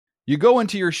You go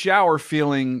into your shower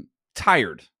feeling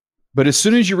tired, but as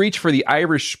soon as you reach for the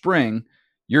Irish Spring,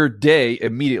 your day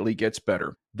immediately gets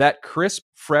better. That crisp,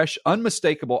 fresh,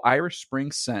 unmistakable Irish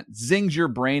Spring scent zings your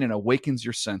brain and awakens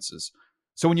your senses.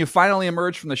 So when you finally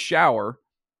emerge from the shower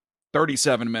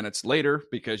 37 minutes later,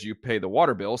 because you pay the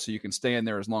water bill so you can stay in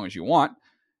there as long as you want,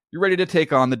 you're ready to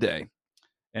take on the day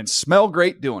and smell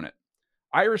great doing it.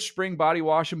 Irish Spring Body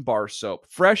Wash and Bar Soap.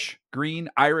 Fresh, green,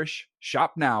 Irish.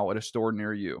 Shop now at a store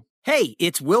near you. Hey,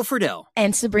 it's Will Friedle.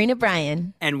 And Sabrina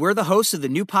Bryan. And we're the hosts of the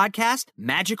new podcast,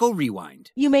 Magical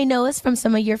Rewind. You may know us from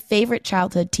some of your favorite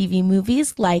childhood TV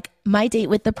movies like My Date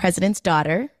with the President's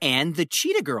Daughter. And the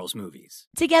Cheetah Girls movies.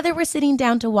 Together, we're sitting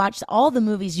down to watch all the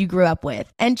movies you grew up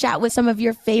with and chat with some of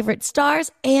your favorite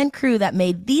stars and crew that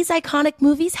made these iconic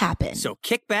movies happen. So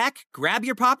kick back, grab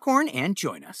your popcorn, and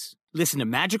join us. Listen to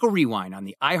Magical Rewind on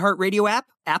the iHeartRadio app,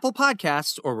 Apple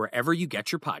Podcasts, or wherever you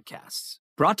get your podcasts.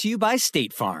 Brought to you by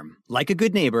State Farm. Like a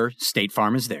good neighbor, State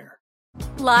Farm is there.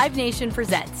 Live Nation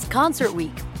presents Concert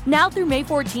Week. Now through May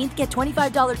 14th, get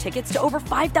 $25 tickets to over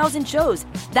 5,000 shows.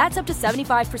 That's up to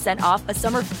 75% off a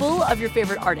summer full of your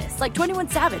favorite artists like 21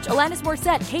 Savage, Alanis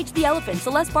Morissette, Cage the Elephant,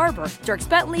 Celeste Barber, Dierks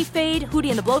Bentley, Fade, Hootie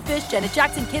and the Blowfish, Janet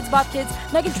Jackson, Kids Bop Kids,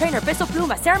 Meghan Trainor, Peso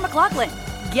Pluma, Sarah McLachlan.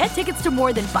 Get tickets to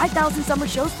more than 5,000 summer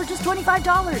shows for just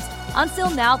 $25.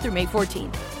 Until now through May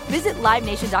 14th. Visit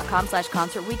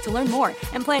LiveNation.com/Concert Week to learn more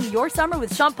and plan your summer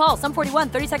with Sean Paul, Sum 41,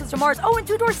 30 Seconds to Mars, and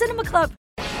Two Door Cinema Club.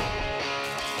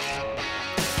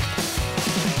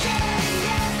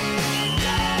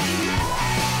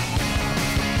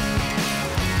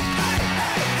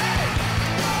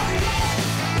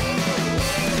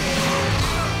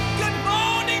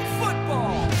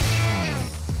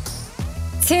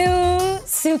 Two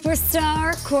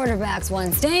superstar quarterbacks,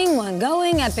 one staying, one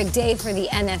going. Epic day for the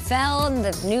NFL.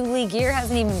 The new league year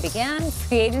hasn't even begun.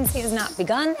 Free agency has not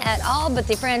begun at all, but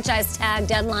the franchise tag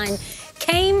deadline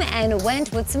came and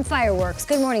went with some fireworks.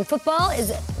 Good Morning Football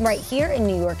is right here in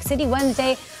New York City,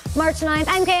 Wednesday, March 9th.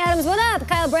 I'm Kay Adams. What up?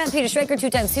 Kyle Brandt, Peter Schrager,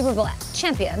 two-time Super Bowl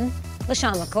champion.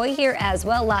 LaShawn McCoy here as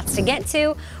well. Lots to get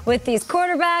to with these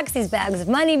quarterbacks, these bags of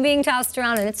money being tossed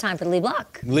around, and it's time for the lead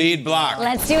block. Lead block.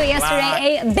 Let's do it.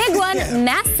 Yesterday, a big one,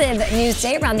 massive news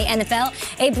day around the NFL.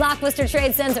 A blockbuster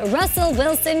trade sends Russell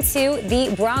Wilson to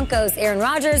the Broncos. Aaron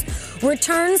Rodgers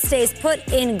returns, stays put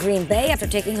in Green Bay after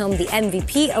taking home the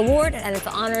MVP award at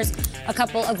NFL Honors a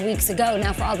couple of weeks ago.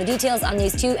 Now, for all the details on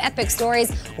these two epic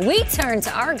stories, we turn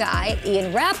to our guy,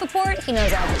 Ian Rappaport. He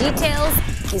knows all the details.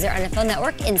 He's our NFL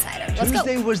Network insider. Let's go.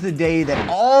 Tuesday was the day that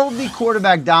all the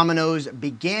quarterback dominoes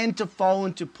began to fall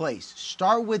into place.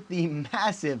 Start with the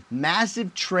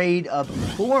massive trade of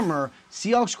former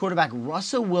Seahawks quarterback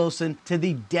Russell Wilson to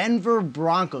the Denver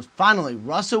Broncos. Finally,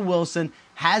 Russell Wilson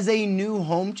has a new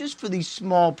home just for the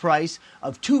small price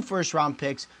of 2 first-round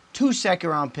picks, 2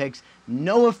 second-round picks,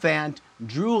 Noah Fant,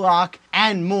 Drew Lock,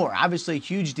 and more. Obviously, a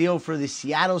huge deal for the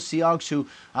Seattle Seahawks, who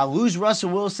lose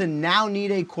Russell Wilson, now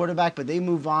need a quarterback, but they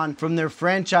move on from their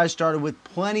franchise starter with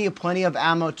plenty of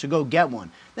ammo to go get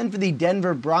one. Then for the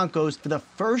Denver Broncos, for the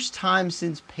first time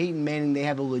since Peyton Manning, they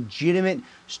have a legitimate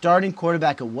starting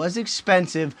quarterback. It was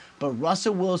expensive, but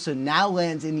Russell Wilson now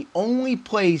lands in the only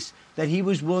place that he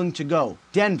was willing to go,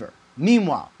 Denver.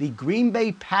 Meanwhile, the Green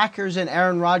Bay Packers and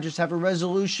Aaron Rodgers have a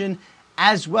resolution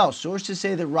as well. Sources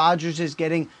say that Rodgers is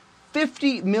getting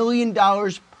 $50 million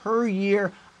per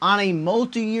year on a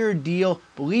multi-year deal,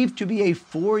 believed to be a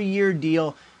 4-year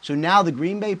deal. So now the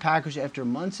Green Bay Packers, after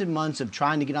months and months of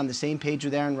trying to get on the same page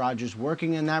with Aaron Rodgers,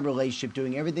 working in that relationship,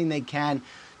 doing everything they can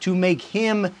to make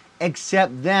him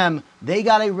accept them, they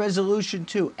got a resolution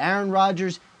too. Aaron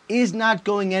Rodgers is not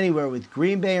going anywhere, with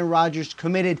Green Bay and Rodgers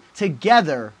committed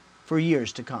together for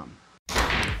years to come.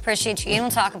 Appreciate you. Ian.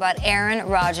 We'll talk about Aaron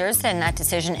Rodgers and that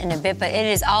decision in a bit, but it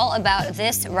is all about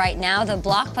this right now. The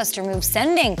blockbuster move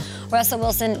sending Russell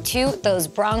Wilson to those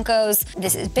Broncos.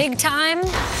 This is big time.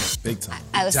 Big time.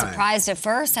 I was surprised at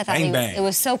first. I thought it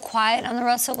was so quiet on the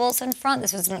Russell Wilson front.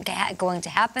 This was going to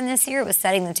happen this year. It was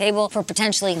setting the table for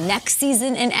potentially next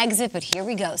season an exit, but here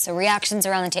we go. So reactions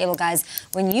around the table, guys,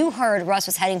 when you heard Russ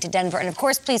was heading to Denver. And, of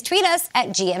course, please tweet us at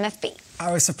GMFB.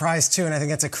 I was surprised, too, and I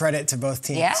think it's a credit to both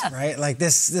teams, right? Like,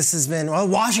 this has been,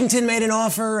 Washington made an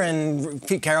offer, and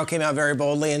Pete Carroll came out very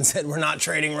boldly and said, we're not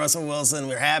trading Russell Wilson,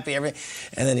 we're happy, and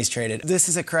then he's traded. This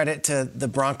is a credit to the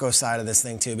Broncos side of this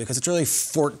thing, too, because it's really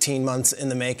 14 months in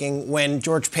the making. When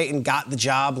George Paton got the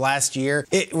job last year,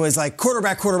 it was like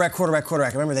quarterback.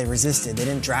 Remember, they resisted. They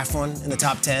didn't draft one in the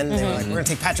top 10. They were like, we're going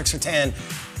to take Patrick Surtain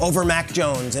over Mac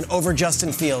Jones and over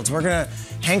Justin Fields. We're going to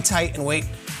hang tight and wait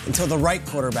until the right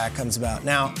quarterback comes about.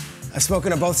 Now, I've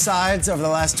spoken to both sides over the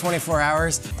last 24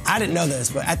 hours. I didn't know this,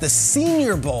 but at the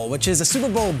Senior Bowl, which is a Super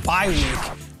Bowl bye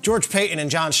week, George Paton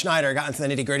and John Schneider got into the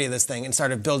nitty-gritty of this thing and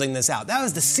started building this out. That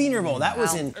was the Senior Bowl. That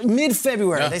was in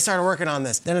mid-February. They started working on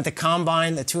this. Then at the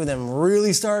Combine, the two of them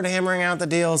really started hammering out the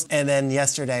deals. And then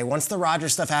yesterday, once the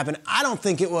Rodgers stuff happened, I don't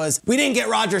think it was, we didn't get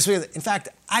Rodgers. In fact,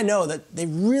 I know that they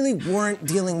really weren't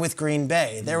dealing with Green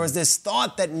Bay. There was this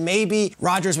thought that maybe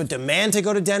Rodgers would demand to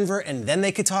go to Denver and then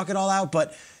they could talk it all out.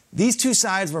 But these two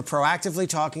sides were proactively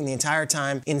talking the entire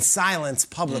time in silence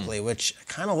publicly, which I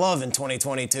kind of love in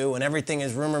 2022 when everything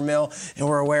is rumor mill and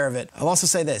we're aware of it. I'll also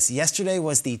say this. Yesterday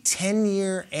was the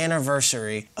 10-year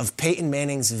anniversary of Peyton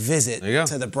Manning's visit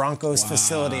to the Broncos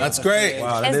facility. That's great.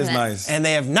 Wow, that is nice. And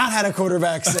they have not had a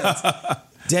quarterback since.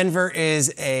 Denver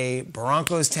is a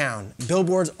Broncos town.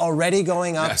 Billboards already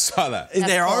going up. Yeah, I saw that.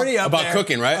 They're already up about there.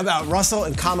 cooking, right? About Russell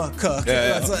and Cook.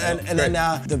 And then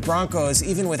the Broncos,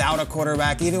 even without a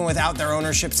quarterback, even without their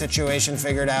ownership situation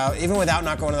figured out, even without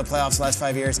not going to the playoffs the last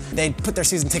 5 years, they put their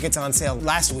season tickets on sale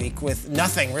last week with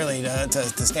nothing really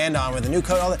to stand on, with a new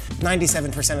code.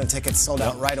 97% of the tickets sold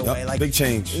out right away. Like, big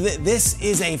change. This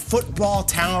is a football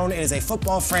town. It is a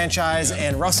football franchise,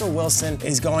 and Russell Wilson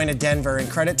is going to Denver. And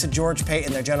credit to George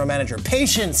Paton, their general manager.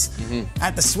 Patience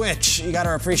at the switch. You got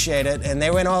to appreciate it. And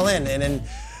they went all in. And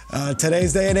in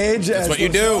today's day and age, that's what you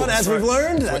do. As we've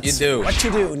learned, that's what you do. What you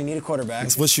do when you need a quarterback.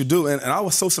 That's what you do. And I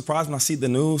was so surprised when I see the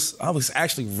news. I was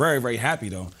actually very, very happy,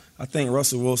 though. I think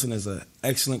Russell Wilson is an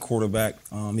excellent quarterback.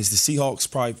 He's the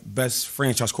Seahawks' probably best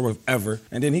franchise quarterback ever.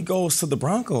 And then he goes to the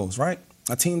Broncos, right?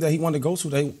 A team that he wanted to go to,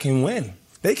 they can win.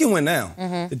 They can win now.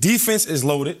 The defense is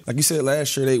loaded. Like you said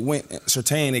last year, they went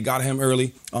Surtain, they got him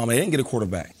early. They didn't get a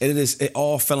quarterback. It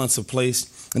all fell into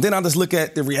place. And then I just look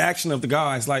at the reaction of the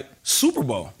guys, like Super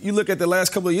Bowl. You look at the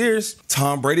last couple of years,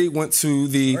 Tom Brady went to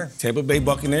the Tampa Bay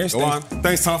Buccaneers.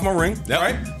 Thanks, Tom, for my ring. Yep.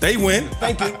 Right? They win.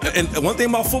 Thank you. And one thing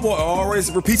about football, it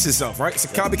always repeats itself, right? It's a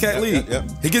copycat league.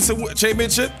 He gets a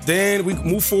championship, then we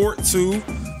move forward to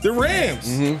the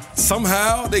Rams.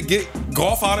 Somehow they get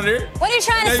Goff out of there. What are you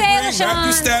trying to say,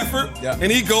 LaShawn? Matthew Stafford,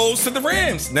 and he goes to the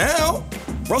Rams. Now,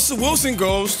 Russell Wilson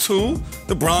goes to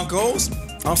the Broncos.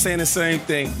 I'm saying the same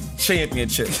thing.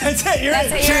 Championship. That's it. You're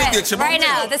in. Championship. Right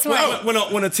now, this morning.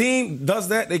 When a team does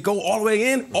that, they go all the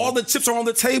way in. All the chips are on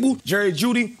the table. Jerry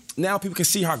Jeudy. Now people can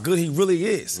see how good he really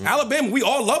is. Alabama, we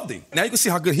all loved him. Now you can see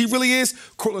how good he really is.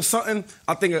 Cortland Sutton,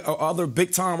 I think other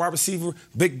big-time wide receiver,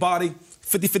 big body,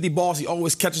 50-50 balls. He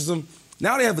always catches them.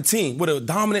 Now they have a team with a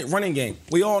dominant running game.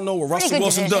 We all know what Russell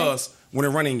Wilson does with a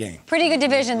running game. Pretty good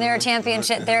division. They're a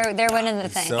championship. They're winning the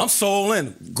thing. I'm sold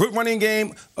in. Good running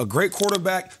game, a great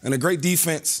quarterback, and a great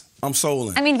defense. I'm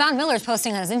sold in. I mean, Von Miller's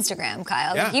posting on his Instagram,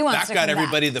 Kyle. Yeah, he wants that got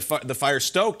everybody the fire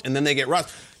stoked, and then they get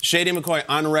Russ. Shady McCoy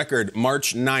on record,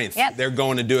 March 9th. They're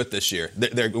going to do it this year.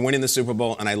 They're winning the Super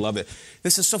Bowl, and I love it.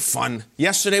 This is so fun.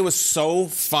 Yesterday was so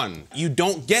fun. You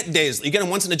don't get days. You get them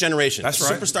once in a generation. That's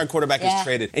right. Superstar quarterback is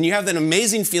traded. And you have that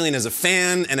amazing feeling as a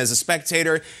fan and as a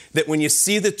spectator that when you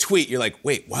see the tweet, you're like,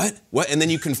 wait, what? What? And then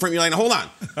you confirm, you're like, hold on.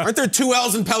 Aren't there 2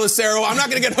 L's in Pelissero? I'm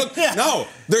not going to get hooked. No,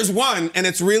 there's one, and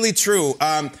it's really true.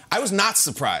 I was not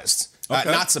surprised.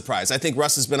 Not surprised. I think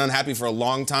Russ has been unhappy for a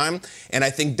long time, and I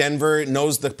think Denver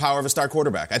knows the power of a star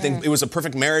quarterback. I think it was a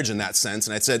perfect marriage in that sense,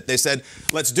 and they said,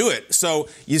 let's do it. So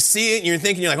you see it, and you're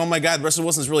thinking, you're like, oh my God, Russell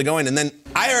Wilson's really going. And then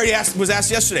I already was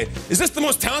asked yesterday, is this the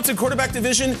most talented quarterback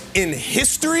division in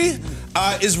history?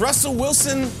 Is Russell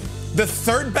Wilson the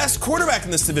third best quarterback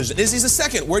in this division? Is he the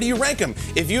second? Where do you rank him?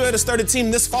 If you had to start a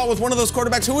team this fall with one of those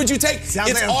quarterbacks, who would you take? It's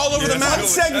all over the map.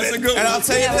 And I'll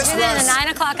tell you this, Russ. In the 9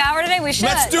 o'clock hour today, we should.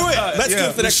 Let's do it. Let's do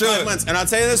it for the next 5 months. And I'll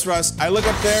tell you this, Russ. I look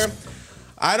up there.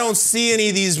 I don't see any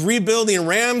of these rebuilding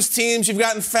Rams teams you've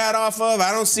gotten fat off of.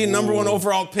 I don't see number 1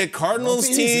 overall pick Cardinals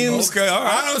teams. Okay, all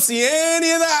right. I don't see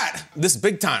any of that. This is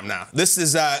big time now. This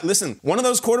is, listen, one of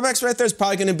those quarterbacks right there is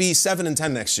probably going to be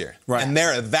 7-10 next year. Right. And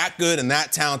they're that good and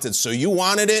that talented. So you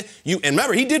wanted it. And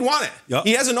remember, he did want it. Yep.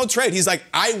 He has a no trade. He's like,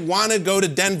 I want to go to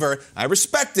Denver. I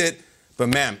respect it. But,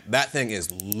 man, that thing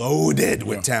is loaded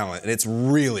with talent, and it's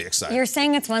really exciting. You're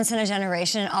saying it's once in a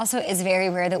generation. It also is very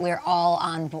rare that we're all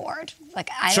on board. Like,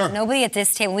 nobody at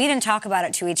this table, we didn't talk about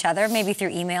it to each other, maybe through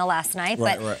email last night,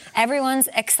 but everyone's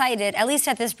excited, at least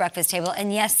at this breakfast table.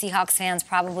 And yes, Seahawks fans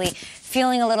probably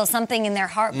feeling a little something in their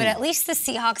heart, but at least the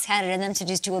Seahawks had it in them to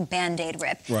just do a Band-Aid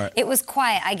rip. Right. It was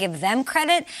quiet. I give them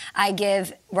credit. I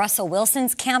give Russell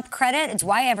Wilson's camp credit. It's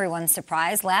why everyone's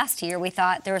surprised. Last year, we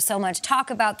thought there was so much talk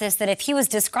about this that if he was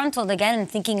disgruntled again and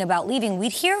thinking about leaving,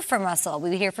 we'd hear from Russell.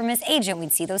 We'd hear from his agent.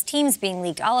 We'd see those teams being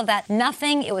leaked, all of that.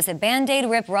 Nothing. It was a Band-Aid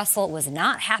rip. Russell was was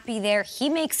not happy there. He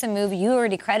makes a move. You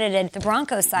already credited the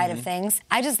Broncos side of things.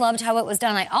 I just loved how it was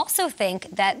done. I also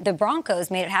think that the Broncos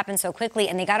made it happen so quickly,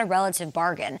 and they got a relative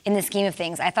bargain in the scheme of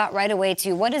things. I thought right away,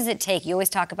 too, what does it take? You always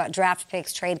talk about draft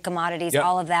picks, trade commodities,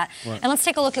 all of that. Right. And let's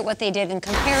take a look at what they did and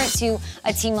compare it to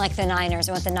a team like the Niners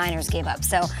and what the Niners gave up.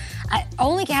 So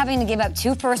only having to give up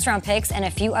 2 first-round picks and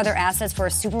a few other assets for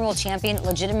a Super Bowl champion,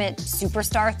 legitimate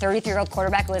superstar, 33-year-old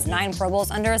quarterback who has 9 Pro Bowls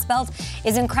under his belt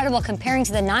is incredible, comparing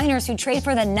to the Niners, who traded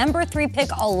for the number 3 pick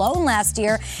alone last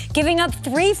year, giving up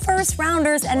 3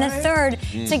 first-rounders and a third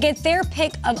to get their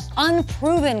pick of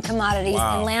unproven commodities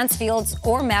in Lance Fields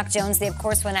or Mac Jones. They, of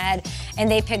course, went ahead and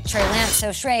they picked Trey Lance. So,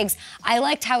 Schrags, I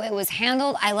liked how it was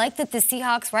handled. I liked that the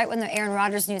Seahawks, right when the Aaron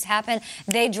Rodgers news happened,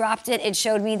 they dropped it. It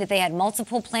showed me that they had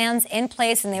multiple plans in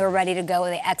place and they were ready to go.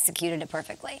 They executed it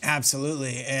perfectly.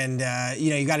 Absolutely. And,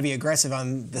 you got to be aggressive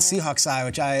on the Seahawks side,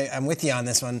 which I'm with you on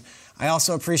this one. I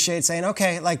also appreciate saying,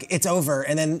 okay, like, it's over.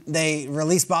 And then they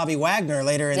released Bobby Wagner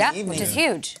later in the evening. Which is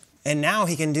huge. And now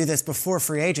he can do this before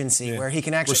free agency, where he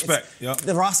can actually... Respect,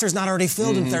 The roster's not already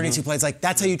filled in 32 plays. Like,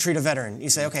 that's how you treat a veteran. You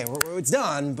say, okay, it's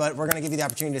done, but we're going to give you the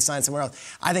opportunity to sign somewhere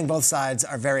else. I think both sides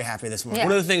are very happy this morning. Yeah.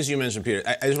 One of the things you mentioned, Peter,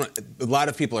 a lot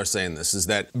of people are saying this, is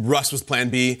that Russ was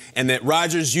plan B, and that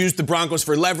Rodgers used the Broncos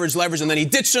for leverage, and then he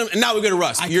ditched him, and now we go to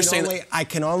Russ. I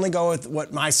can only go with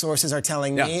what my sources are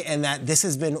telling me, and that this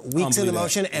has been weeks in the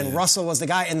motion, and Russell was the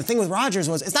guy. And the thing with Rodgers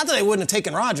was, it's not that they wouldn't have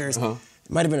taken Rodgers.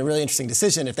 It might have been a really interesting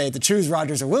decision if they had to choose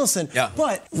Rodgers or Wilson.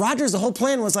 But Rodgers, the whole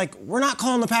plan was like, we're not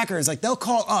calling the Packers. Like, they'll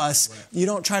call us. Right. You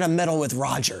don't try to meddle with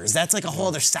Rodgers. That's like a whole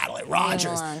other satellite.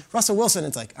 Rodgers. Russell Wilson,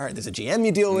 it's like, all right, there's a GM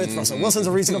you deal with. Russell Wilson's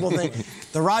a reasonable thing.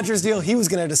 The Rodgers deal, he was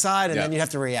going to decide, and then you have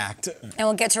to react. And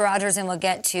we'll get to Rodgers, and we'll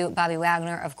get to Bobby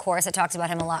Wagner, of course. I talked about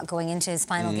him a lot going into his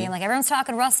final game. Like, everyone's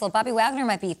talking Russell. Bobby Wagner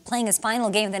might be playing his final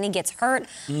game, then he gets hurt,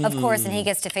 of course, and he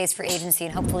gets to face free agency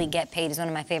and hopefully get paid. He's one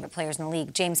of my favorite players in the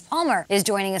league. James Palmer is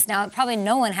joining us now. Probably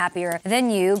no one happier than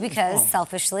you, because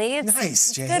selfishly, it's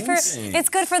nice, James. It's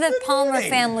good for the Palmer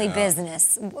family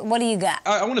business. What do you got?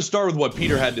 I want to start with what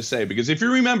Peter had to say, because if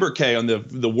you remember, Kay, on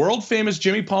the world famous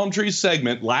Jimmy Palmtree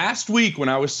segment last week when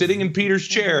I was sitting in Peter's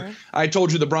chair, I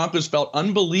told you the Broncos felt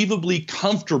unbelievably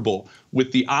comfortable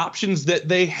with the options that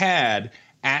they had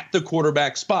at the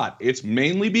quarterback spot. It's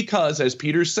mainly because, as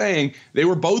Peter's saying, they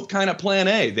were both kind of plan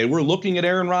A. They were looking at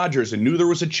Aaron Rodgers and knew there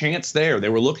was a chance there. They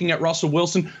were looking at Russell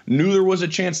Wilson, knew there was a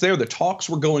chance there. The talks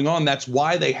were going on. That's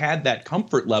why they had that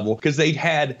comfort level, because they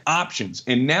had options.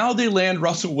 And now they land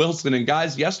Russell Wilson. And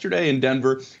guys, yesterday in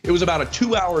Denver, it was about a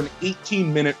 2-hour and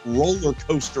 18-minute roller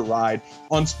coaster ride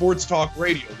on Sports Talk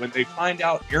Radio when they find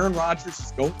out Aaron Rodgers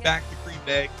is going back to Green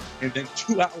Bay, and then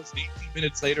 2 hours and 18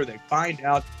 minutes later, they find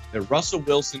out that Russell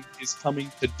Wilson is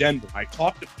coming to Denver. I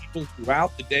talked to people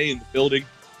throughout the day in the building.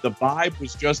 The vibe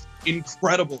was just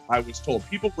incredible, I was told.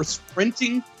 People were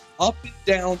sprinting up and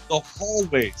down the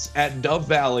hallways at Dove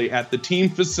Valley at the team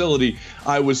facility,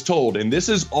 I was told. And this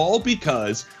is all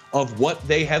because of what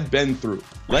they have been through.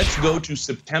 Let's go to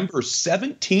September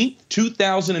 17th,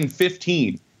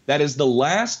 2015. That is the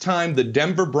last time the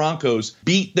Denver Broncos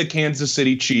beat the Kansas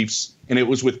City Chiefs, and it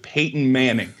was with Peyton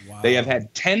Manning. They have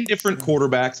had 10 different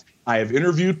quarterbacks. I have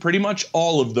interviewed pretty much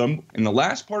all of them. And the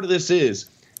last part of this is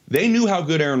they knew how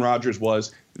good Aaron Rodgers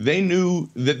was. They knew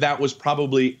that that was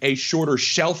probably a shorter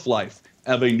shelf life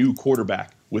of a new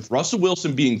quarterback. With Russell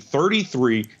Wilson being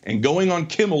 33 and going on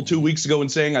Kimmel 2 weeks ago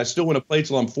and saying, I still want to play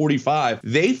till I'm 45,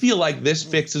 they feel like this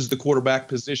fixes the quarterback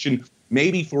position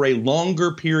maybe for a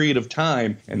longer period of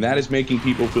time. And that is making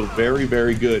people feel very,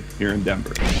 very good here in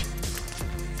Denver.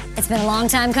 It's been a long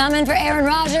time coming for Aaron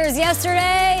Rodgers.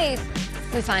 Yesterday,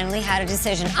 we finally had a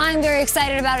decision. I'm very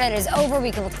excited about it. It is over. We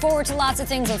can look forward to lots of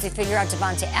things once we figure out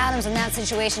Davante Adams in that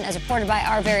situation, as reported by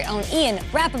our very own Ian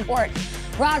Rappaport.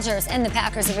 Rodgers and the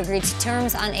Packers have agreed to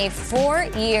terms on a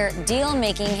 4-year deal,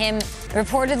 making him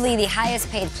reportedly the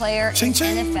highest-paid player in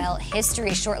NFL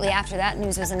history. Shortly after that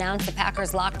news was announced, the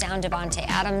Packers locked down Davante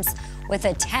Adams with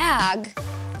a tag.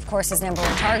 Of course, his number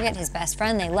one target, his best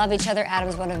friend. They love each other.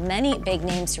 Adams, one of many big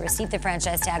names to receive the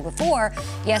franchise tag before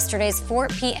yesterday's 4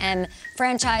 p.m.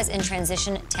 franchise and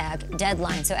transition tag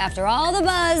deadline. So after all the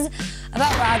buzz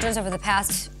about Rodgers over the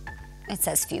past, it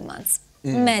says few months,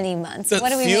 many months. What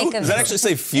do we make of it? Does that actually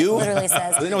say few? It literally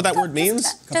says. Do they know what that word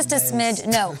means? Just a smidge.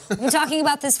 No. We've been talking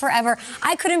about this forever.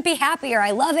 I couldn't be happier. I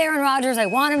love Aaron Rodgers. I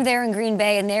want him there in Green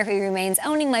Bay, and there he remains,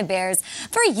 owning my Bears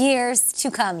for years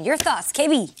to come. Your thoughts,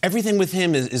 KB? Everything with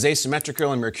him is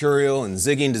asymmetrical and mercurial and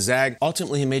zigging to zag.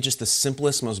 Ultimately, he made just the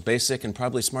simplest, most basic, and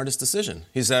probably smartest decision.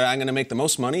 He said, I'm going to make the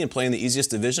most money and play in the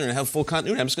easiest division and have full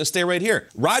continuity. I'm just going to stay right here.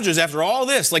 Rodgers, after all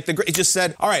this, he just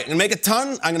said, all right, I'm going to make a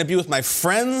ton. I'm going to be with my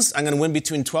friends. I'm going to win win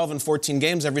between 12 and 14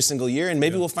 games every single year, and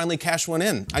maybe we'll finally cash one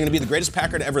in. I'm going to be the greatest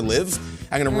Packer to ever live.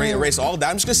 I'm going to erase all of that.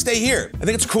 I'm just going to stay here. I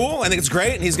think it's cool. I think it's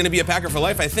great, and he's going to be a Packer for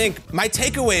life. I think my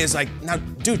takeaway is like, now,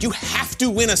 dude, you have to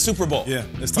win a Super Bowl. Yeah,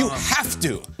 it's time. You have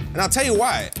to. And I'll tell you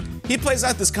why. He plays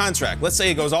out this contract. Let's say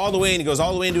he goes all the way, and he goes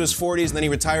all the way into his 40s, and then he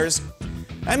retires.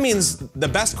 That means the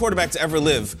best quarterback to ever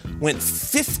live went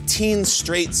 15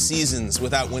 straight seasons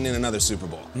without winning another Super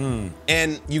Bowl.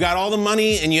 And you got all the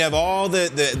money, and you have all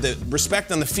the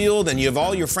respect on the field, and you have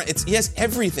all your friends. He has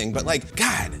everything, but like,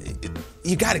 God,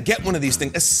 you got to get one of these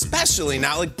things, especially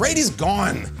now. Like, Brady's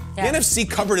gone. Yeah. The NFC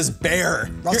cupboard is bare.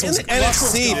 Russell's You're in the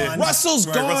NFC. gone. Russell's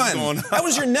Right, gone. Russell's gone. That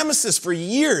was your nemesis for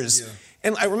years. Yeah.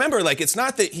 And I remember, like, it's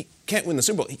not that he can't win the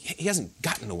Super Bowl. He hasn't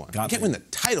gotten to one. He can't win the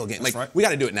title game. Like, right. we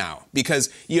got to do it now because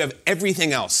you have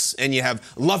everything else, and you have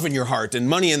love in your heart and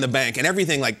money in the bank and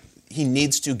everything. Like, he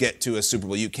needs to get to a Super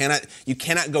Bowl. You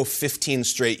cannot go 15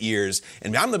 straight years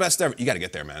and I'm the best ever. You got to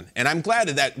get there, man. And I'm glad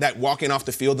that walking off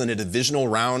the field in a divisional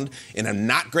round in a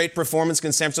not great performance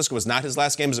against San Francisco was not his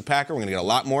last game as a Packer. We're going to get a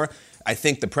lot more. I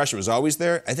think the pressure was always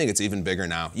there. I think it's even bigger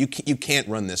now. You can't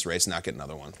run this race and not get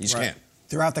another one. You just can't.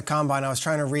 Throughout the combine, I was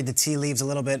trying to read the tea leaves a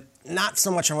little bit, not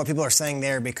so much on what people are saying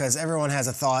there because everyone has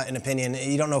a thought and opinion.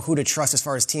 You don't know who to trust as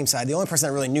far as team side. The only person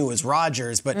that really knew was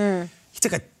Rodgers, but he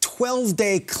took a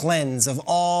 12-day cleanse of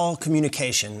all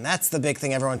communication. That's the big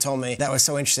thing everyone told me that was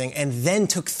so interesting. And then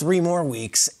took 3 more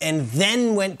weeks and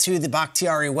then went to the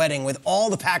Bakhtiari wedding with all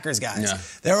the Packers guys. Yeah.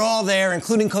 They're all there,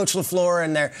 including Coach LaFleur,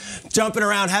 and they're jumping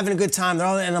around, having a good time. They're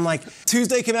all, and I'm like,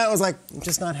 Tuesday came out, I was like, I'm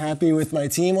just not happy with my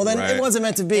team. Well, then Right. it wasn't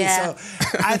meant to be. Yeah.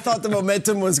 So I thought the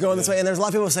momentum was going this way. And there's a lot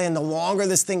of people saying the longer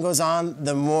this thing goes on,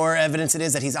 the more evidence it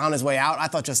is that he's on his way out. I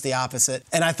thought just the opposite.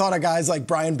 And I thought of guys like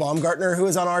Brian Baumgartner, who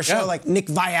was on our show, like Nick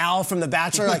Viall from The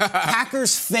Bachelor, like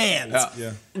Packers fans.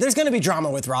 Yeah. There's going to be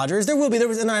drama with Rodgers. There will be.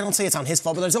 And I don't say it's on his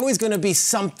fault, but there's always going to be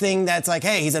something that's like,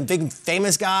 hey, he's a big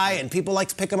famous guy and people like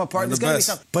to pick him apart. There's going to be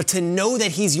something. But to know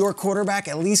that he's your quarterback,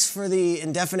 at least for the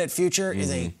indefinite future, is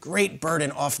a great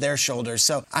burden off their shoulders.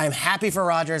 So I'm happy for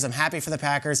Rodgers. I'm happy for the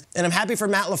Packers. And I'm happy for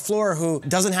Matt LaFleur, who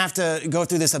doesn't have to go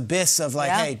through this abyss of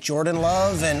like, hey, Jordan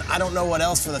Love and I don't know what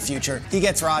else for the future. He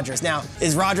gets Rodgers. Now,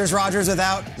 is Rodgers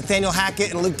without Nathaniel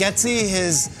Hackett and Luke Getsy,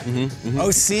 his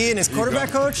OC and his quarterback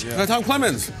coach? Yeah. Tom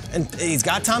Clemens. And he's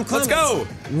got Tom Clemens. Let's go.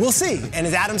 We'll see. And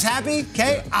is Adams happy?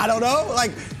 Okay, I don't know.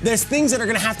 Like, there's things that are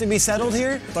going to have to be settled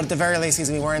here, but at the very least, he's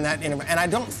going to be wearing that. And I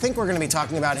don't think we're going to be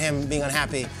talking about him being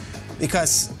unhappy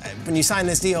because when you sign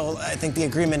this deal, I think the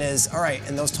agreement is, all right,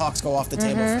 and those talks go off the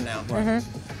table for now. Right. And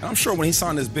I'm sure when he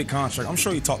signed this big contract, I'm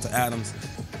sure he talked to Adams.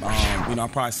 I'll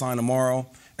probably sign tomorrow.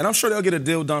 And I'm sure they'll get a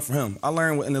deal done for him. I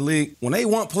learned in the league, when they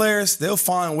want players, they'll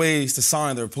find ways to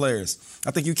sign their players. I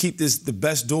think you keep the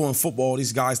best duo in football,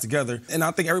 these guys together. And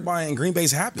I think everybody in Green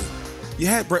Bay's happy. You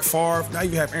had Brett Favre, now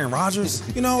you have Aaron Rodgers.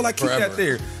 Keep that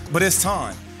there. But it's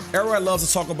time. Everybody loves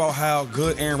to talk about how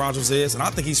good Aaron Rodgers is, and I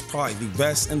think he's probably the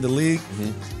best in the league.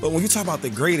 But when you talk about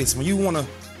the greatest, when you want to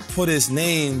put his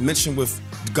name mentioned with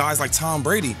guys like Tom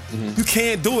Brady, you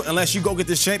can't do it unless you go get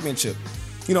this championship.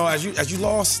 As you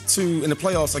lost in the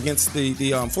playoffs against the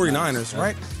 49ers,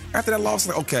 right? After that loss,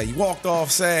 like, okay, you walked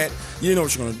off sad. You didn't know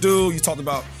what you're going to do. You talked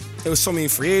about there was so many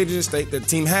free agents that the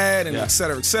team had and et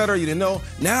cetera, et cetera. You didn't know.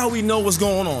 Now we know what's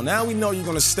going on. Now we know you're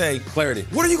going to stay. Clarity.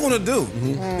 What are you going to do?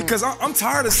 Because I'm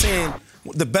tired of seeing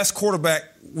the best quarterback,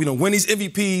 win these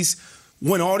MVPs,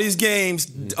 win all these games,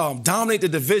 dominate the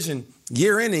division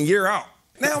year in and year out.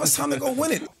 Now it's time to go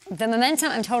win it. The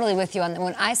momentum, I'm totally with you on that.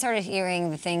 When I started hearing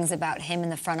the things about him in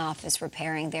the front office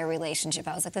repairing their relationship,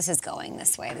 I was like, this is going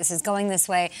this way. This is going this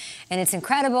way. And it's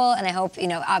incredible. And I hope,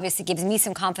 obviously gives me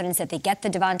some confidence that they get the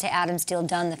Davante Adams deal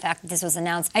done, the fact that this was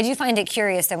announced. I do find it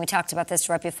curious, and we talked about this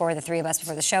right before the three of us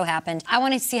before the show happened. I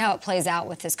want to see how it plays out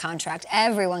with this contract.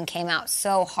 Everyone came out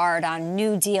so hard on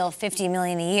new deal, $50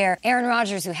 million a year. Aaron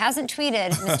Rodgers, who hasn't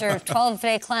tweeted Mr.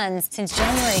 12-day cleanse since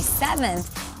January 7th,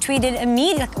 tweeted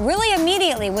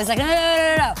immediately, was like,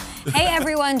 no. Hey,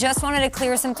 everyone, just wanted to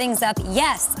clear some things up.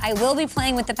 Yes, I will be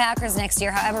playing with the Packers next year.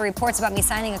 However, reports about me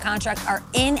signing a contract are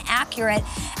inaccurate,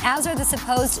 as are the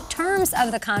supposed terms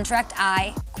of the contract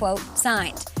I, quote,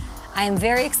 signed. I am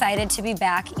very excited to be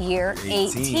back year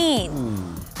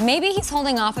 18. Maybe he's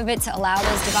holding off a bit to allow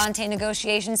those Davante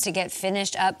negotiations to get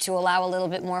finished up to allow a little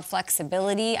bit more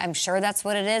flexibility. I'm sure that's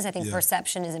what it is. I think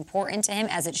perception is important to him,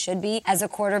 as it should be, as a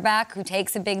quarterback who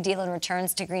takes a big deal and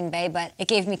returns to Green Bay. But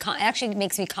it actually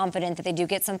makes me confident that they do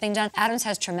get something done. Adams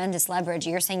has tremendous leverage.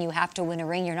 You're saying you have to win a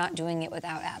ring. You're not doing it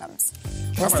without Adams.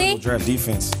 We'll see. Draft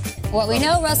defense. What we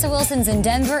know, Russell Wilson's in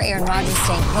Denver. Aaron Rodgers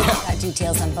staying put. Got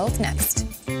details on both next.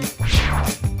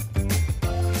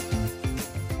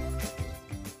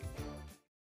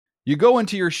 You go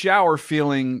into your shower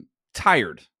feeling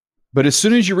tired, but as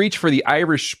soon as you reach for the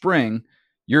Irish Spring,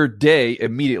 your day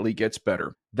immediately gets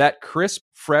better. That crisp,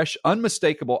 fresh,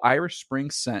 unmistakable Irish Spring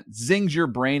scent zings your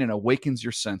brain and awakens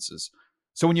your senses.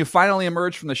 So when you finally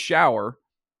emerge from the shower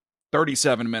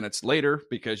 37 minutes later,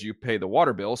 because you pay the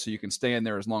water bill so you can stay in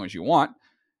there as long as you want,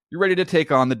 you're ready to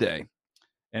take on the day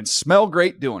and smell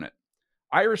great doing it.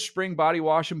 Irish Spring Body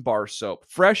Wash and Bar Soap.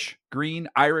 Fresh, green,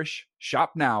 Irish.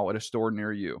 Shop now at a store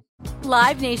near you.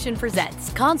 Live Nation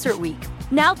presents Concert Week.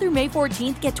 Now through May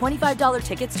 14th, get $25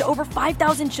 tickets to over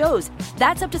 5,000 shows.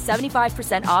 That's up to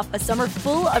 75% off a summer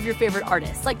full of your favorite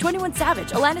artists like 21 Savage,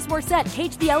 Alanis Morissette,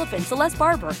 Cage the Elephant, Celeste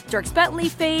Barber, Dierks Bentley,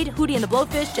 Fade, Hootie and the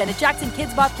Blowfish, Janet Jackson,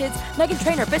 Kids Bop Kids, Meghan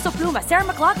Trainor, Bissell Pluma, Sarah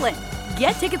McLachlan.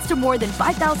 Get tickets to more than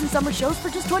 5,000 summer shows for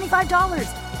just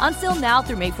 $25. On sale now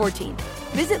through May 14th.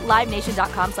 Visit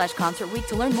livenation.com/Concert Week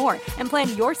to learn more and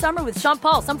plan your summer with Sean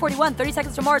Paul, Sum 41, 30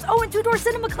 Seconds to Mars, and Two Door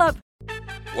Cinema Club.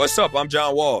 What's up? I'm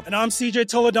John Wall. And I'm CJ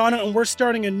Toledano, and we're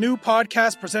starting a new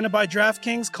podcast presented by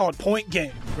DraftKings called Point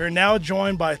Game. We're now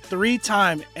joined by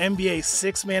three-time NBA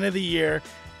Sixth Man of the Year,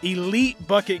 elite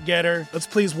bucket getter. Let's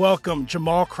please welcome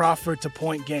Jamal Crawford to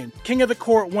Point Game. King of the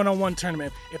Court one-on-one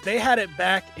tournament. If they had it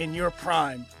back in your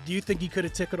prime, do you think you could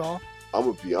have took it all? I'm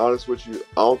going to be honest with you.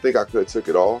 I don't think I could have took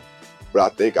it all, but I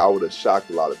think I would have shocked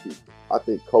a lot of people. I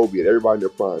think Kobe and everybody in their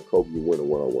prime, Kobe would win a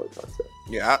one-on-one contest.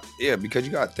 Yeah, because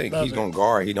you got to think. He's going to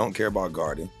guard. He don't care about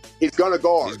guarding. He's going to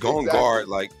guard. He's going to guard.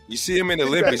 Like, you see him in the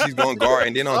Olympics, he's going to guard.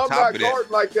 And then on top of that. I'm not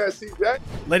guarding like that, CJ.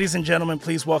 Ladies and gentlemen,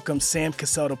 please welcome Sam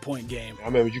Cassell to Point Game. I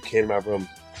remember you came out from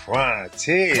prime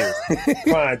 10.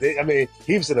 I mean,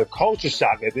 he was in a culture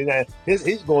shock. And then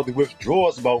he's going through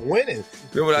withdrawals about winning.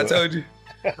 Remember what I told you?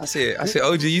 I said,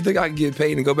 OG, you think I can get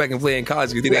paid and go back and play in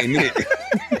college because it ain't it?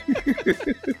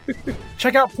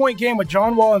 Check out Point Game with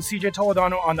John Wall and CJ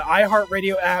Toledano on the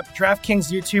iHeartRadio app,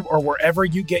 DraftKings YouTube, or wherever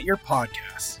you get your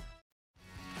podcasts.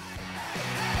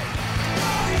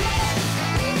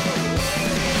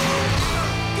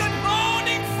 Good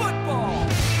morning, football.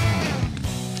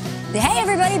 Hey,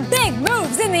 everybody, big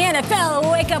moves in the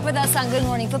NFL. Wake up with us on Good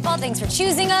Morning Football. Thanks for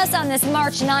choosing us on this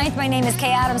March 9th. My name is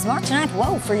Kay Adams. March 9th,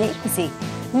 whoa, free agency.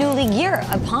 New league year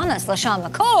upon us. LaShawn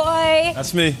McCoy.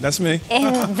 That's me.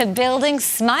 In the building,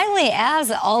 smiley as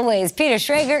always. Peter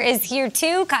Schrager is here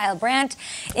too. Kyle Brandt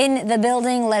in the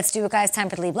building. Let's do it, guys. Time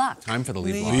for the lead block. Time for the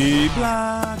lead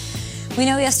block. We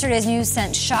know yesterday's news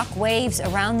sent shock waves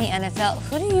around the NFL.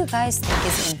 Who do you guys think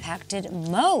is impacted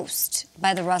most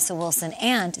by the Russell Wilson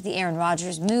and the Aaron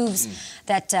Rodgers moves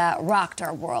that rocked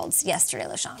our worlds yesterday,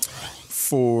 LaShawn?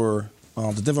 For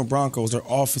the Denver Broncos, their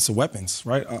offensive weapons,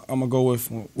 right? I'm going to go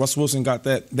with when Russell Wilson got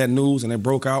that news and it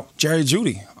broke out. Jerry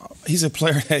Jeudy, he's a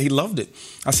player that he loved it.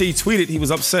 I see he tweeted he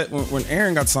was upset when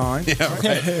Aaron got signed. Yeah,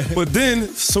 right. But then,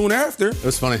 soon after, it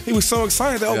was funny. He was so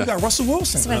excited that, we got Russell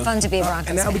Wilson. It's been fun to be a Broncos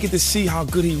And now we get to see how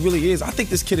good he really is. I think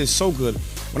this kid is so good.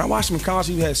 When I watched him in college,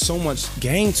 he had so much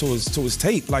game to his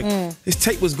tape. Like, his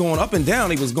tape was going up and down.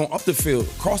 He was going up the field,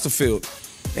 across the field.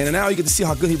 And now you get to see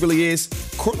how good he really is.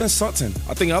 Courtland Sutton,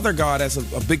 I think another guy that's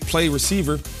a big play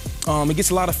receiver. He gets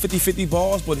a lot of 50-50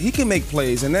 balls, but he can make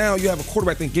plays. And now you have a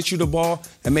quarterback that gets you the ball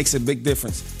and makes a big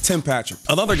difference. Tim Patrick,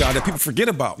 another guy that people forget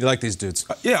about. You like these dudes?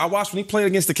 Yeah, I watched when he played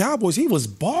against the Cowboys. He was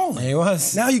balling. He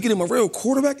was. Now you get him a real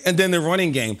quarterback, and then the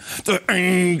running game. The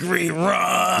angry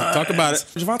run. Talk about it.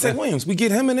 Javonte Williams, we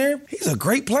get him in there. He's a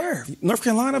great player. North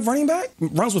Carolina running back.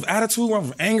 Runs with attitude, runs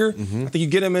with anger. I think you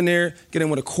get him in there, get him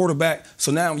with a quarterback.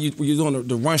 So now when you're doing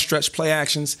the run stretch play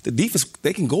actions, the defense,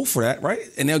 they can go for that, right?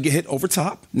 And they'll get hit over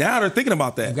top. Now they're thinking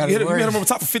about that. You hit him over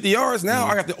top for 50 yards. Now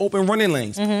I got the open running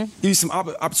lanes. Give you some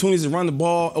opportunities to run the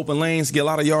ball, open lanes, get a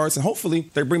lot of yards, and hopefully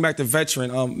they bring back the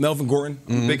veteran, Melvin Gordon.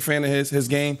 I'm a big fan of his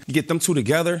game. You get them two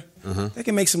together, they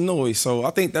can make some noise. So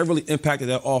I think that really impacted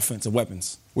their offensive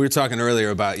weapons. We were talking earlier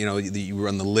about, you were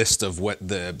on the list of what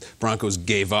the Broncos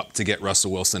gave up to get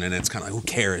Russell Wilson, and it's kind of like, who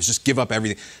cares? Just give up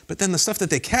everything. But then the stuff that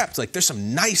they kept, like, there's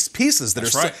some nice pieces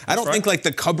that are. I don't think, like,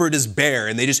 the cupboard is bare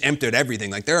and they just emptied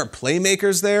everything. Like, there are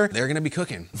playmakers there. They're going to be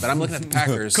cooking. But I'm looking at the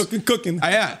Packers. Cooking.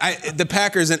 The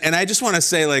Packers, and I just want to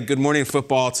say, like, good morning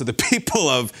football to the people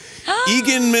of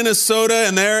Eagan, Minnesota,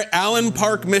 and there, Allen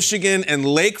Park, Michigan, and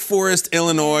Lake Forest,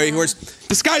 Illinois, who are.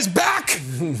 This guy's back!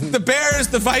 The Bears,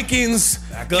 the Vikings,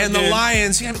 and the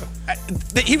Lions.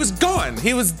 He was gone.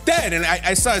 He was dead. And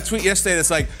I saw a tweet yesterday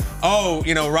that's like,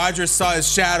 Rodgers saw his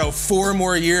shadow 4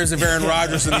 more years of Aaron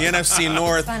Rodgers in the NFC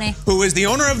North, who is the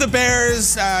owner of the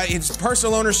Bears, his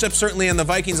personal ownership certainly in the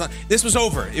Vikings. This was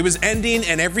over. It was ending,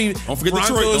 and every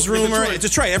Broncos rumor,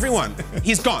 Detroit, everyone.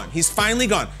 He's gone. He's finally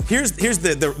gone. Here's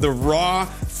the raw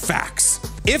facts.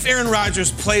 If Aaron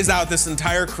Rodgers plays out this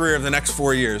entire career of the next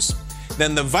 4 years,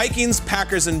 then the Vikings,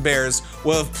 Packers, and Bears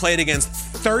will have played against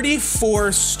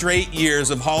 34 straight years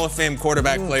of Hall of Fame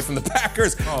quarterback play from the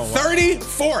Packers.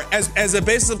 34 as a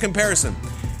basis of comparison.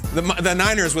 The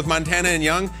Niners with Montana and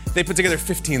Young, they put together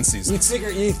 15 seasons.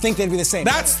 You think they'd be the same?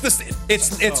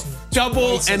 It's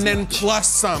double and then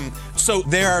plus some. So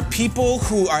there are people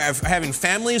who are having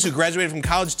families who graduated from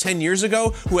college 10 years ago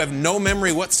who have no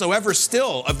memory whatsoever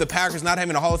still of the Packers not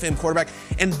having a Hall of Fame quarterback.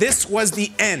 And this was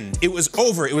the end. It was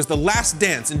over. It was the last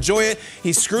dance. Enjoy it.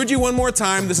 He screwed you one more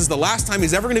time. This is the last time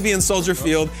he's ever going to be in Soldier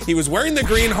Field. He was wearing the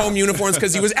green home uniforms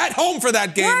because he was at home for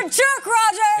that game. You're a jerk,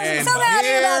 Rodgers. And I'm so happy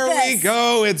about this. here we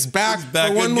go. It's back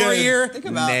for one more year.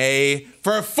 Nay,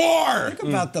 for 4. Think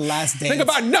about the last dance. Think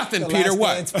about nothing, Peter.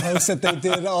 What? Dance posts that they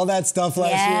did, all that stuff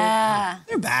last year.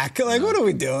 They're back. Like, what are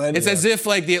we doing? It's as if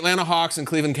like the Atlanta Hawks and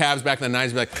Cleveland Cavs back in the 90s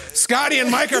be like, Scotty and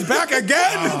Mike are back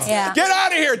again. Get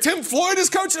out of here. Tim Floyd is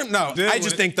coaching them. No, I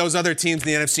just think those other teams in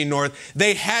the NFC North,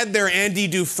 they had their Andy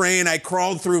Dufresne. I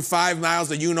crawled through 5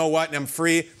 miles of you know what, and I'm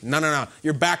free. No.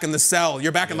 You're back in the cell.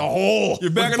 You're back in the hole.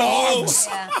 You're back in the holes.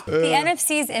 The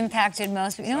NFC's impacted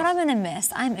most. You know what I'm going to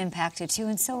miss? I'm impacted too,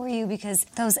 and so are you, because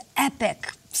those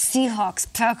epic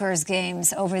Seahawks-Packers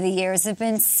games over the years have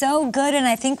been so good, and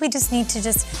I think we just need to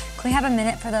can we have a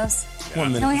minute for those? 1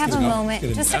 minute. Can we have a moment?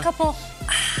 Just a couple.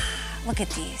 Look at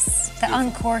these. The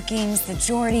uncorkings, the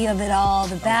Jordy of it all,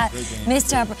 the missed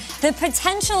the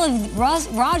potential of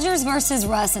Rodgers versus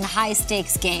Russ in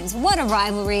high-stakes games. What a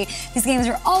rivalry. These games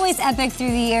are always epic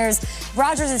through the years.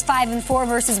 Rodgers is 5-4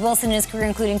 versus Wilson in his career,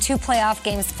 including 2 playoff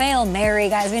games. Fail Mary,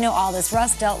 guys. We know all this.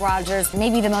 Russ dealt Rodgers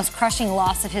maybe the most crushing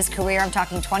loss of his career. I'm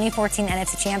talking 2014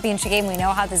 NFC Championship game. We know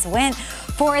how this went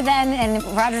for them, and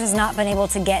Rodgers has not been able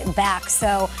to get back.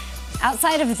 So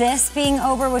outside of this being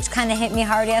over, which kind of hit me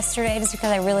hard yesterday just because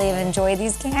I really have enjoyed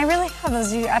these games. I really have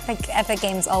those epic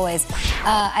games always.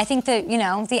 I think that,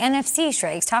 the NFC,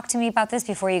 Shrakes, talk to me about this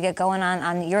before you get going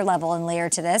on your level and layer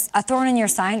to this. A thorn in your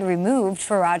side removed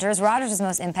for Rodgers. Rodgers is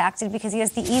most impacted because he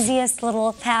has the easiest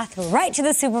little path right to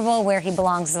the Super Bowl where he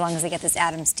belongs as long as they get this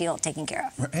Adam Steele taken care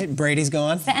of. Right, Brady's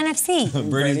gone. It's the NFC.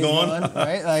 Brady's gone.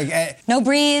 Right? Like, no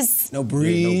Breeze. No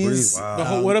Breeze.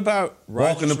 Wow. What about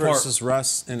Rodgers versus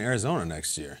Russ in Arizona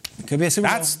next year? Could be a Super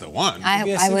Bowl. That's the one.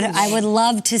 I would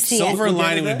love to see Silver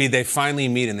lining would be they finally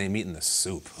meet and they meet in the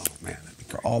soup. Oh man, that'd be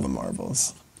great. For all the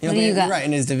marbles. What do you got? Right,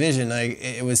 in his division, like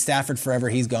it was Stafford forever.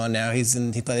 He's gone now. He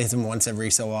plays him once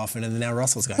every so often, and then now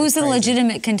Russell's got. Who's the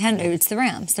legitimate contender? It's the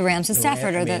Rams. The Rams with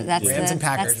Stafford, Rams and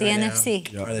Packers that's the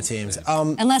NFC. Are the teams.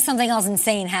 Unless something else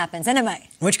insane happens, and it might.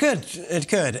 Which could. It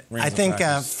could. I think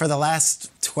for the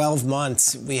last 12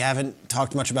 months, we haven't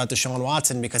talked much about Deshaun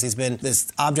Watson because he's been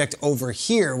this object over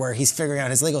here where he's figuring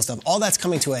out his legal stuff. All that's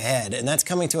coming to a head, and that's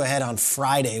coming to a head on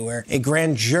Friday where a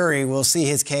grand jury will see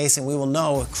his case and we will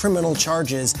know criminal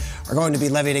charges are going to be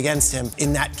levied against him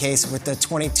in that case with the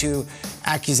 22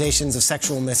 accusations of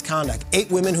sexual misconduct. 8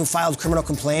 women who filed criminal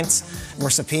complaints were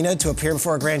subpoenaed to appear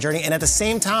before a grand jury, and at the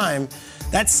same time,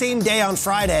 that same day on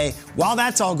Friday, while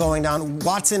that's all going down,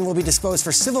 Watson will be disposed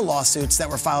for civil lawsuits that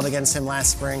were filed against him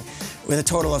last spring with a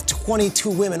total of 22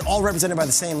 women, all represented by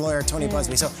the same lawyer, Tony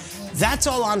Busby. So that's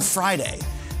all on Friday.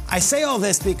 I say all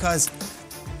this because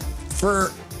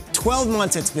for 12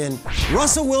 months it's been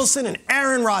Russell Wilson and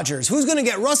Aaron Rodgers. Who's going to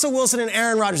get Russell Wilson and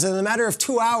Aaron Rodgers? And in a matter of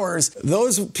 2 hours,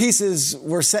 those pieces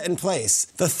were set in place.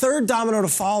 The third domino to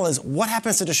fall is what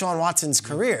happens to Deshaun Watson's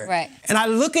career. Right. And I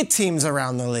look at teams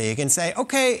around the league and say,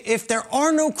 okay, if there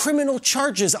are no criminal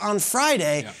charges on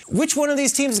Friday, which one of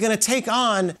these teams is going to take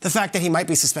on the fact that he might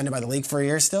be suspended by the league for a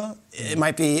year still? It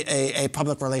might be a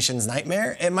public relations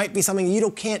nightmare. It might be something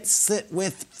you can't sit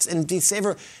with and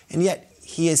savor, and yet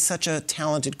he is such a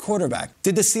talented quarterback.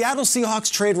 Did the Seattle Seahawks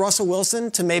trade Russell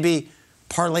Wilson to maybe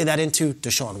parlay that into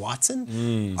Deshaun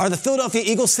Watson? Are the Philadelphia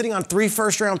Eagles sitting on 3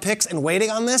 first-round picks and waiting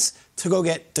on this to go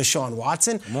get Deshaun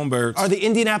Watson? Come on, Birds. Are the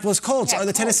Indianapolis Colts? Are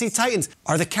the Tennessee Titans?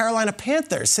 Are the Carolina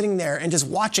Panthers sitting there and just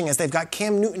watching as they've got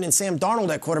Cam Newton and Sam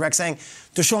Darnold at quarterback saying,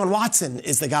 Deshaun Watson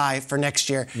is the guy for next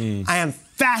year? I am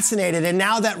fascinated. And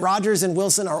now that Rodgers and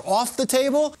Wilson are off the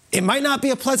table, it might not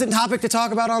be a pleasant topic to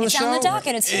talk about on the show. It's on the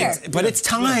docket. It's here. But it's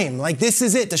time. Like, this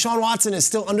is it. Deshaun Watson is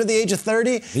still under the age of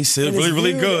 30. He's still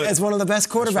really good. As one of the best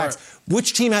quarterbacks. Right.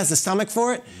 Which team has the stomach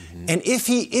for it? And if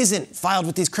he isn't filed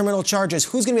with these criminal charges,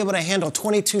 who's going to be able to handle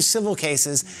 22 civil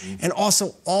cases and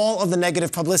also all of the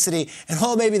negative publicity and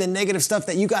all maybe the negative stuff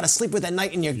that you got to sleep with at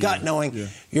night in your gut knowing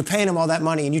you're paying him all that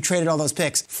money and you traded all those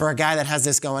picks for a guy that has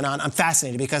this going on? I'm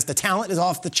fascinated because the talent is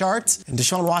off the charts and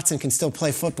Deshaun Watson can still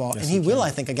play football, and he will, I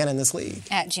think, again in this league.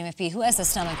 At Jim F. B, who has the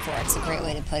stomach for it? It's a great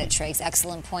way to put it, Trakes.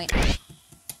 Excellent point.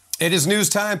 It is news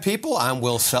time, people. I'm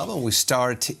Will Sullivan. We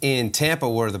start in Tampa,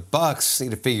 where the Bucs need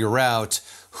to figure out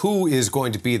who is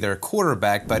going to be their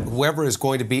quarterback, but whoever is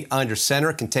going to be under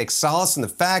center can take solace in the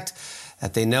fact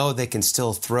that they know they can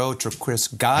still throw to Chris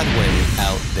Godwin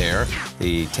out there.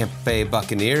 The Tampa Bay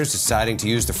Buccaneers deciding to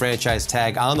use the franchise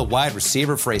tag on the wide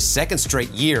receiver for a second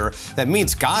straight year. That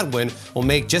means Godwin will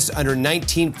make just under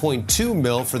 $19.2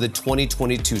 million for the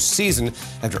 2022 season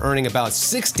after earning about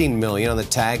 $16 million on the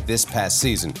tag this past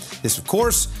season. This, of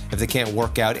course, if they can't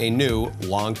work out a new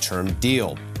long-term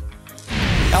deal.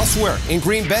 Elsewhere, in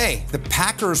Green Bay, the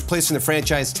Packers placing the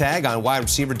franchise tag on wide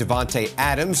receiver Davante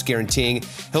Adams, guaranteeing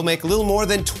he'll make a little more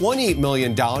than $28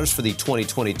 million for the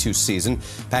 2022 season.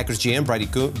 Packers GM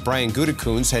Brian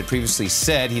Gutekunst had previously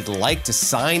said he'd like to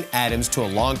sign Adams to a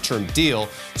long-term deal,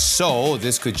 so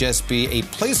this could just be a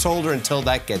placeholder until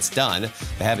that gets done.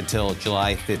 They have until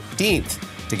July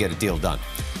 15th to get a deal done.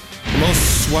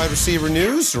 Most wide receiver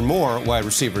news, or more wide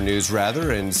receiver news,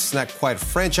 rather, and it's not quite a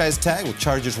franchise tag with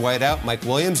Chargers wideout Mike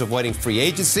Williams avoiding free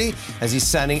agency as he's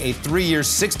signing a 3-year,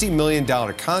 $60 million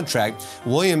contract.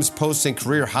 Williams posting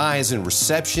career highs in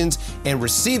receptions and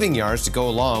receiving yards to go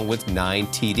along with 9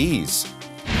 TDs.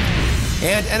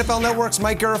 And NFL Network's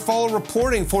Mike Garafolo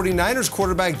reporting 49ers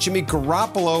quarterback Jimmy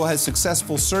Garoppolo has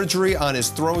successful surgery on his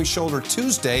throwing shoulder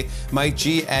Tuesday. Mike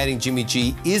G adding Jimmy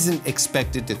G isn't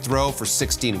expected to throw for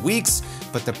 16 weeks,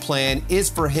 but the plan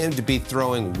is for him to be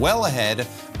throwing well ahead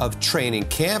of training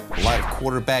camp. A lot of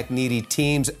quarterback-needy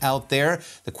teams out there.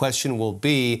 The question will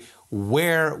be,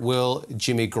 where will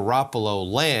Jimmy Garoppolo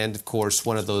land? Of course,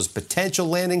 one of those potential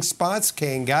landing spots,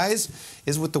 Kane guys,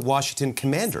 is with the Washington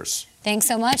Commanders. Thanks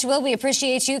so much, Will. We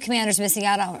appreciate you. Commanders missing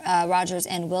out on Rodgers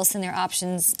and Wilson. Their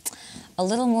options a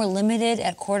little more limited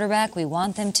at quarterback. We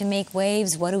want them to make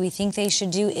waves. What do we think they should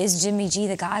do? Is Jimmy G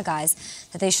the guy, guys,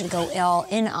 that they should go all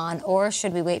in on? Or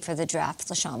should we wait for the draft,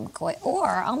 LaShawn McCoy? Or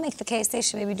I'll make the case they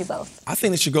should maybe do both. I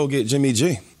think they should go get Jimmy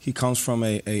G. He comes from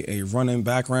a running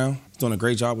background. He's doing a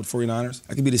great job with 49ers.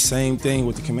 That could be the same thing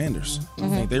with the Commanders. I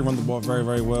think they run the ball very,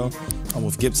 very well.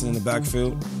 With Gibson in the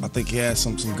backfield, I think he has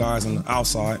some guys on the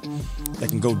outside that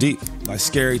can go deep, like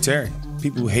Scary Terry.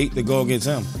 People who hate to go against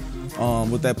him.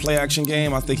 With that play-action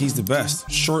game, I think he's the best.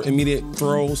 Short, immediate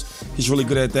throws, he's really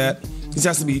good at that. He just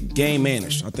has to be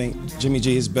game-managed. I think Jimmy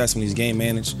G is best when he's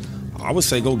game-managed. I would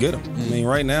say go get him. I mean,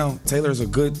 right now, Taylor's a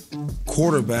good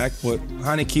quarterback, but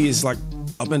Heineke is like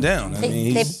up and down.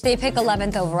 They pick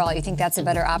 11th overall. You think that's a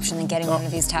better option than getting one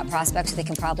of these top prospects so they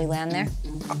can probably land there?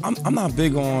 I'm not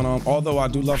big on, although I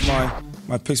do love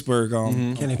my Pittsburgh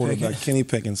quarterback, Kenny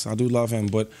Pickens. I do love him,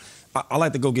 but I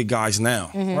like to go get guys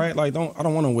now, right? Like, I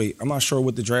don't want to wait. I'm not sure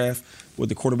with the draft, with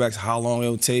the quarterbacks, how long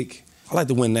it'll take. I like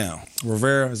to win now.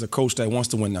 Rivera is a coach that wants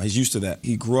to win now. He's used to that.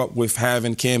 He grew up with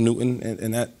having Cam Newton,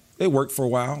 and that it worked for a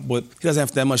while, but he doesn't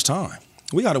have that much time.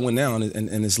 We got to win now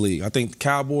in this league. I think the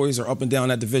Cowboys are up and down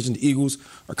that division. The Eagles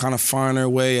are kind of finding their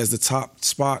way as the top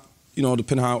spot,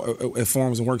 depending on how it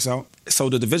forms and works out. So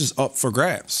the division's up for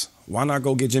grabs. Why not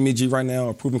go get Jimmy G right now,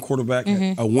 a proven quarterback,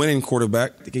 a winning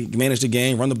quarterback that can manage the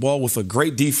game, run the ball with a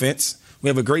great defense. We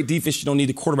have a great defense. You don't need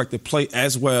the quarterback to play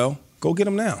as well. Go get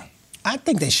him now. I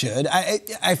think they should.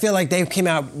 I feel like they came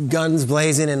out guns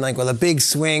blazing and with a big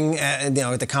swing, at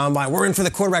the combine. We're in for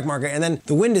the quarterback market, and then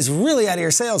the wind is really out of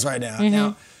your sails right now.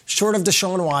 Now, short of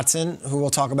Deshaun Watson, who we'll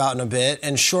talk about in a bit,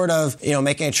 and short of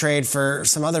making a trade for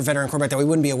some other veteran quarterback that we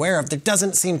wouldn't be aware of, there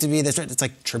doesn't seem to be this. It's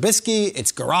like Trubisky,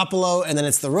 it's Garoppolo, and then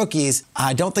it's the rookies.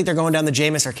 I don't think they're going down the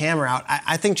Jameis or Cam route.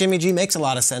 I think Jimmy G makes a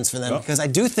lot of sense for them because I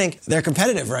do think they're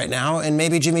competitive right now, and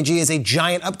maybe Jimmy G is a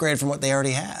giant upgrade from what they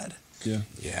already had. Yeah,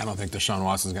 I don't think Deshaun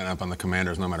Watson's going to end up on the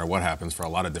Commanders no matter what happens for a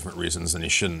lot of different reasons, and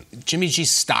he shouldn't. Jimmy G's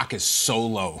stock is so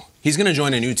low. He's going to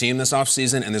join a new team this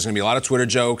offseason, and there's going to be a lot of Twitter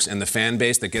jokes, and the fan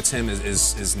base that gets him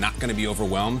is not going to be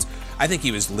overwhelmed. I think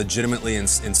he was legitimately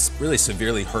and really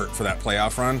severely hurt for that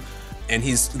playoff run. And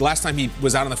the last time he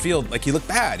was out on the field, he looked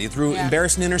bad. He threw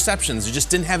embarrassing interceptions. He just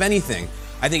didn't have anything.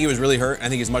 I think he was really hurt. I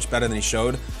think he's much better than he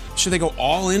showed. Should they go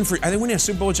all in for? Are they winning a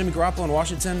Super Bowl with Jimmy Garoppolo in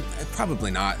Washington?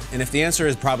 Probably not. And if the answer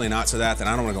is probably not to that, then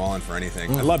I don't want to go all in for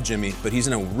anything. I love Jimmy, but he's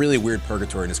in a really weird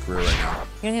purgatory in his career right now.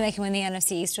 You don't think they can win the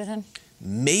NFC East with him?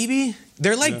 Maybe.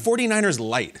 They're like 49ers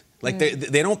light.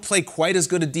 They don't play quite as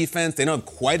good a defense. They don't have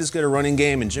quite as good a running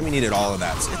game, and Jimmy needed all of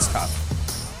that. So it's tough.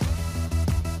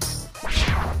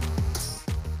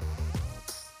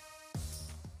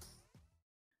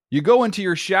 You go into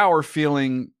your shower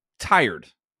feeling tired,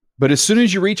 but as soon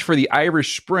as you reach for the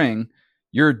Irish Spring,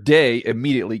 your day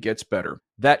immediately gets better.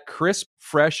 That crisp,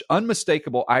 fresh,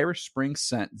 unmistakable Irish Spring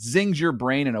scent zings your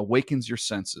brain and awakens your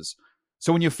senses.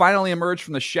 So when you finally emerge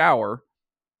from the shower,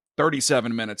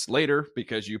 37 minutes later,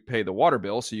 because you pay the water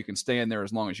bill so you can stay in there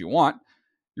as long as you want,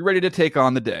 you're ready to take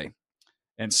on the day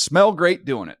and smell great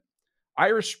doing it.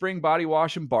 Irish Spring Body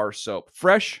Wash and Bar Soap.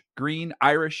 Fresh, green,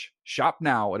 Irish. Shop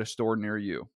now at a store near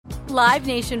you. Live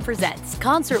Nation presents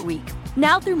Concert Week.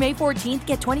 Now through May 14th,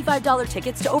 get $25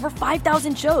 tickets to over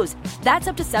 5,000 shows. That's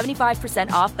up to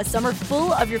 75% off a summer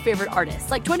full of your favorite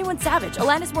artists like 21 Savage,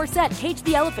 Alanis Morissette, Cage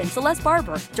the Elephant, Celeste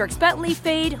Barber, Dierks Bentley,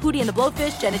 Fade, Hootie and the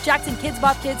Blowfish, Janet Jackson, Kidz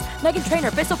Bop Kids, Meghan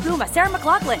Trainor, Peso Pluma, Sarah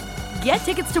McLachlan. Get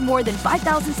tickets to more than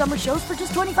 5,000 summer shows for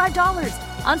just $25.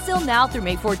 Until now through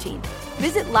May 14th.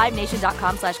 Visit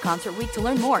LiveNation.com/Concert Week to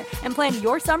learn more and plan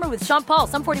your summer with Sean Paul,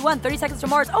 Sum 41, 30 Seconds to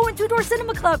Mars, and Two Door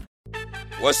Cinema Club.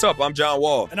 What's up? I'm John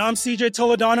Wall. And I'm CJ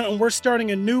Toledano, and we're starting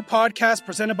a new podcast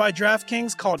presented by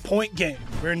DraftKings called Point Game.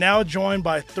 We're now joined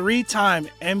by three-time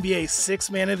NBA Sixth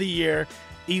Man of the Year,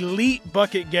 elite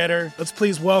bucket getter. Let's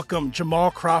please welcome Jamal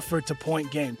Crawford to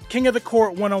Point Game. King of the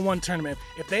Court one-on-one tournament.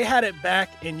 If they had it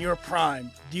back in your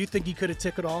prime, do you think you could have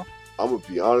took it all? I'm going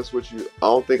to be honest with you. I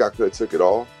don't think I could have took it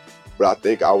all, but I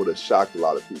think I would have shocked a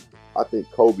lot of people. I think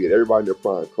Kobe and everybody in their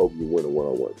prime, Kobe would win a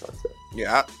one-on-one contest.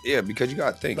 Yeah, because you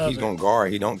got to think, he's going to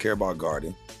guard. He don't care about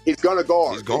guarding. He's going to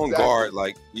guard. He's going to guard.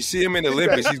 Like, you see him in the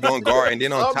Olympics, he's going to guard. And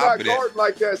then on top of that. I'm not guarding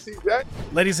like that, CJ.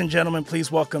 Ladies and gentlemen, please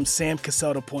welcome Sam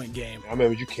Cassell to Point Game. I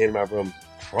remember you came in my room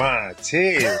crying,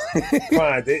 tears,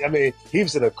 crying. I mean, he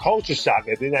was in a culture shock.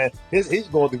 And then he's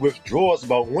going through withdrawals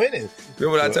about winning.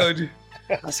 Remember what I told you?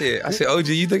 I said, OG,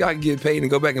 you think I can get paid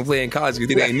and go back and play in college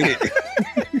because it ain't it?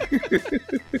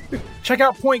 Check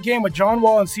out Point Game with John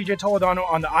Wall and CJ Toledano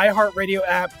on the iHeartRadio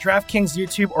app, DraftKings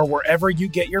YouTube, or wherever you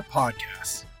get your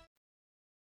podcasts.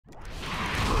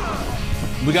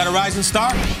 We got a rising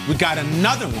star. We got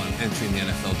another one entering the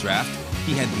NFL draft.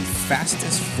 He had the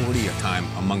fastest 40 time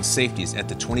among safeties at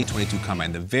the 2022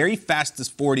 Combine. The very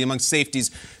fastest 40 among safeties.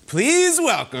 Please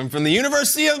welcome from the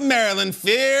University of Maryland,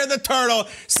 Fear the Turtle,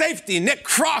 safety Nick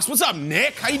Cross. What's up,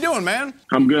 Nick? How you doing, man?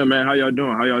 I'm good, man. How y'all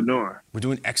doing? We're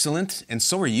doing excellent, and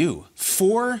so are you.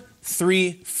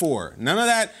 4.34. None of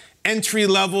that entry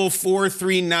level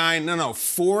 4.39. No.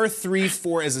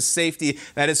 4.34 as a safety.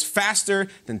 That is faster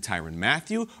than Tyrann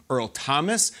Mathieu, Earl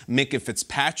Thomas, Minkah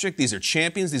Fitzpatrick. These are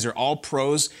champions. These are all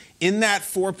pros. In that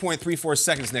 4.34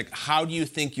 seconds, Nick, how do you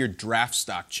think your draft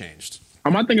stock changed?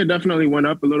 I think it definitely went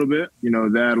up a little bit.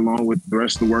 That along with the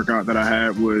rest of the workout that I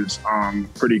had was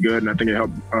pretty good, and I think it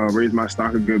helped raise my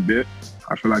stock a good bit.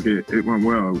 I feel like it went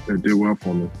well. It did well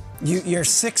for me. You're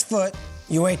 6 foot.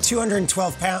 You weigh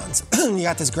 212 pounds. You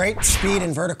got this great speed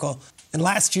and vertical. And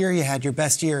last year, you had your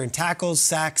best year in tackles,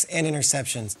 sacks, and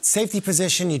interceptions. Safety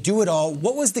position, you do it all.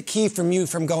 What was the key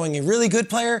from going a really good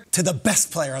player to the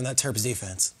best player on that Terps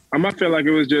defense? I feel like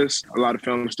it was just a lot of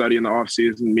film study in the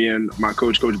offseason. Me and my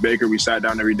coach, Coach Baker, we sat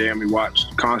down every day and we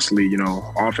watched constantly,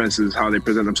 offenses, how they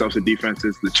present themselves to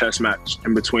defenses, the chess match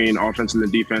in between offenses and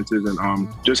defenses, and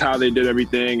just how they did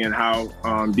everything and how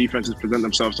defenses present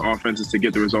themselves to offenses to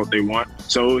get the result they want.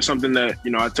 So it was something that,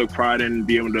 I took pride in,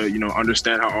 being able to,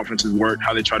 understand how offenses work,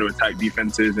 how they try to attack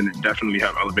defenses, and it definitely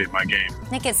helped elevate my game.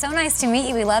 Nick, it's so nice to meet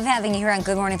you. We love having you here on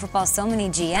Good Morning Football. So many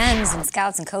GMs and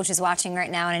scouts and coaches watching right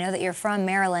now, and I know that you're from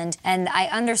Maryland. And I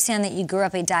understand that you grew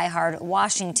up a diehard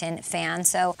Washington fan.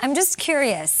 So I'm just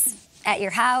curious, at your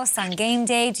house on game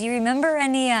day, do you remember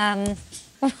any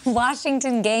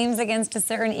Washington games against a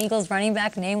certain Eagles running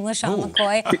back named LaShawn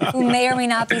McCoy, who may or may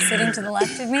not be sitting to the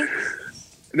left of me?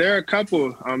 There are a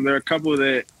couple. There are a couple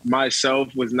that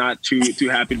myself was not too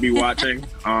happy to be watching.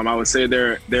 I would say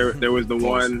there was the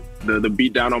one, the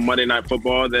beatdown on Monday Night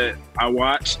Football that I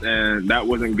watched, and that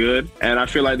wasn't good. And I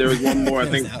feel like there was one more. I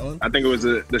think it was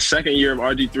the second year of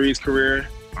RG3's career.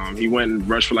 He went and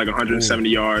rushed for like 170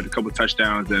 yards, a couple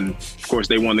touchdowns, and of course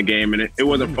they won the game. And it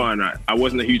wasn't fun. I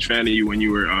wasn't a huge fan of you when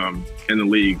you were in the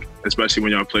league, especially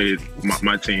when y'all played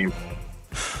my team.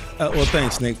 Well,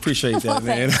 thanks, Nick. Appreciate that,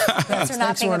 man. Thanks for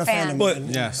not being a fan. But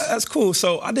yes, that's cool.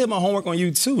 So I did my homework on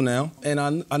you too now, and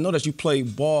I know that you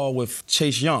played ball with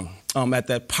Chase Young at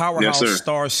that powerhouse,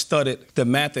 star-studded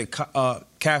DeMatha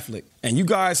Catholic. And you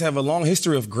guys have a long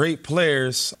history of great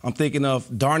players. I'm thinking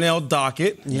of Darnell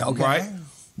Dockett, right?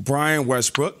 Brian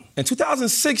Westbrook. In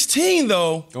 2016,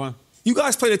 though, you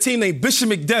guys played a team named Bishop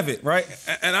McDevitt, right?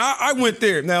 And I went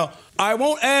there. Now, I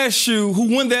won't ask you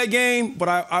who won that game, but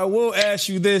I will ask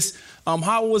you this.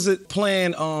 How was it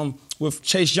playing with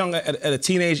Chase Young at a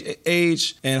teenage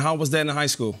age, and how was that in high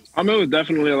school? It was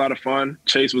definitely a lot of fun.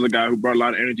 Chase was a guy who brought a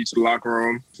lot of energy to the locker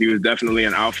room. He was definitely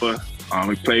an alpha. I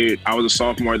was a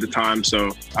sophomore at the time,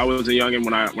 so I was a youngin'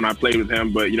 when I played with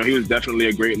him. But, he was definitely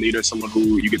a great leader, someone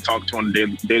who you could talk to on a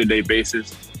day-to-day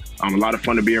basis. A lot of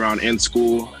fun to be around in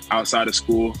school, outside of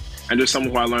school. and just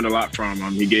someone who I learned a lot from.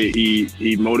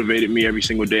 He motivated me every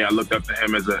single day. I looked up to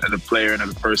him as a player and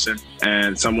as a person,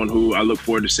 and someone who I look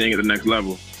forward to seeing at the next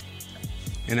level.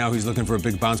 And now he's looking for a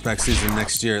big bounce-back season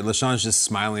next year. LaShawn's just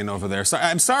smiling over there. So,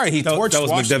 I'm sorry he torched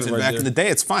Washington back in the day.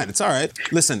 It's fine. It's all right.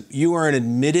 Listen, you are an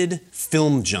admitted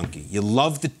film junkie. You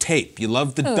love the tape. You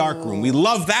love the darkroom. We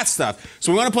love that stuff.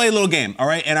 So we want to play a little game, all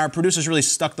right? And our producers really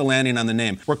stuck the landing on the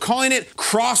name. We're calling it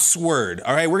Crossword,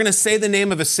 all right? We're going to say the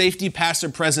name of a safety, passer,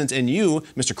 present, and you,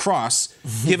 Mr. Cross,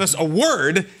 give us a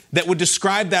word that would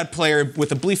describe that player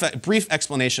with a brief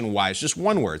explanation why. It's just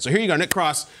one word. So here you go, Nick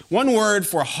Cross. One word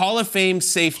for Hall of Fame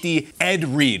safety Ed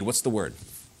Reed. What's the word?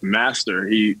 Master.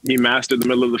 He mastered the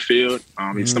middle of the field.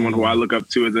 He's someone who I look up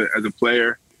to as a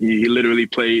player. He literally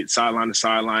played sideline to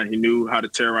sideline. He knew how to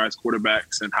terrorize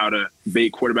quarterbacks and how to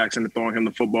bait quarterbacks into throwing him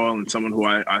the football, and someone who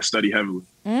I study heavily.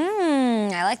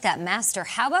 I like that, master.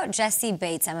 How about Jesse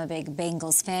Bates? I'm a big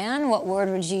Bengals fan. What word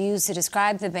would you use to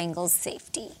describe the Bengals'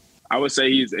 safety? I would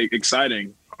say he's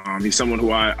exciting. He's someone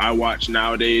who I watch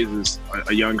nowadays as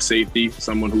a young safety,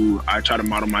 someone who I try to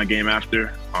model my game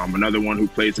after. Another one who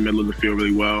plays the middle of the field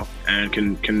really well and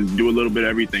can do a little bit of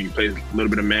everything. He plays a little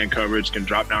bit of man coverage, can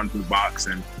drop down to the box,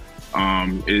 and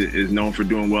is known for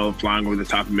doing well, flying over the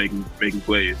top and making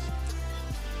plays.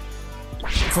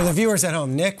 For the viewers at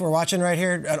home, Nick, we're watching right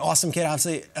here, an awesome kid.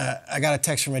 Obviously, I got a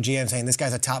text from a GM saying this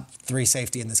guy's a top 3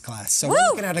 safety in this class. So we're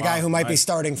looking at a guy who might be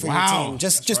starting for your team.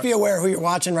 Just be aware who you're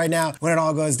watching right now when it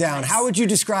all goes down. How would you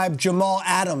describe Jamal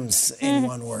Adams in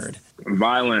one word?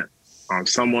 Violent.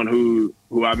 Someone who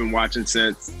I've been watching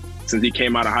since he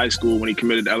came out of high school when he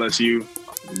committed to LSU.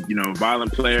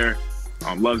 Violent player,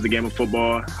 loves the game of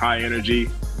football, high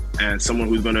energy, and someone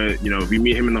who's going to, if you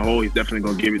meet him in the hole, he's definitely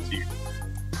going to give it to you.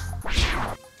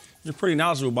 You're pretty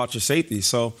knowledgeable about your safety,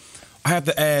 so I have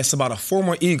to ask about a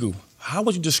former Eagle. How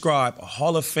would you describe a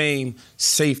Hall of Fame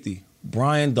safety,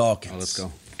 Brian Dawkins? Let's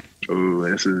go. Ooh,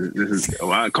 this is.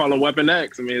 I call him Weapon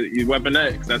X. I mean, he's Weapon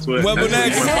X. That's what. Weapon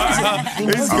X.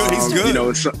 He's good.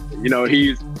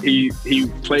 He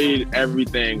played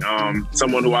everything.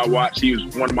 Someone who I watched. He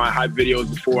was one of my hype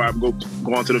videos before I go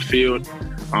onto the field.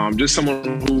 Just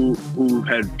someone who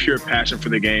had pure passion for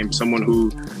the game. Someone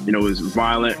who is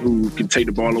violent, who can take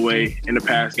the ball away in the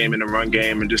pass game, in the run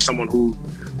game, and just someone who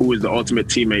is the ultimate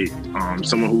teammate.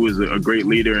 Someone who is a great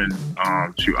leader, and I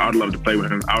would love to play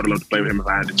with him. I would love to play with him if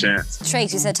I had the chance.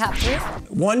 Trace, you said top 3?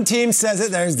 One team says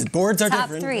it. The boards are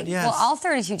different. Top 3. Yes. Well, all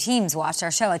 32 teams watched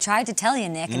our show. I tried to tell you,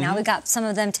 Nick, and now we got some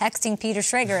of them texting Peter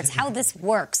Schrager. It's how this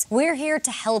works. We're here to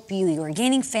help you. You are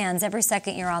gaining fans every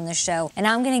second you're on the show, and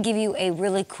I'm going to give you a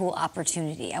really cool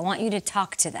opportunity. I want you to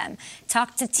talk to them,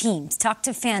 talk to teams, talk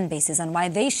to fan bases on why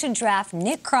they should draft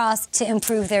Nick Cross to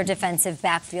improve their defensive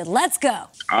backfield. Let's go.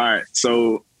 All right.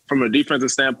 So from a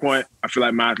defensive standpoint, I feel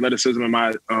like my athleticism and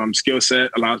my skill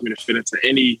set allows me to fit into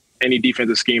any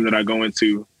defensive scheme that I go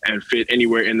into and fit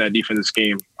anywhere in that defensive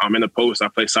scheme. In the post, I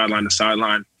play sideline to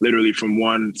sideline, literally from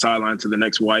one sideline to the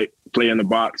next white. Play in the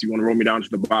box. You want to roll me down to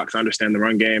the box. I understand the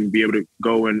run game, be able to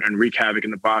go and wreak havoc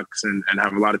in the box and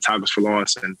have a lot of tackles for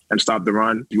loss and stop the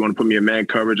run. You want to put me in man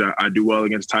coverage. I do well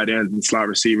against tight ends and slot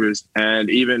receivers. And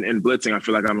even in blitzing, I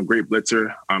feel like I'm a great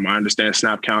blitzer. I understand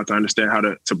snap counts. I understand how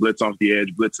to blitz off the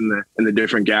edge, blitz in the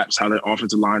different gaps, how the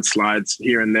offensive line slides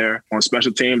here and there. On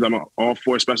special teams, I'm an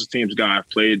all-4 special teams guy. I've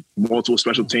played multiple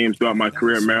special teams throughout my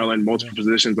career in Maryland, multiple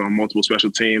positions on multiple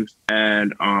special teams.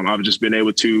 And I've just been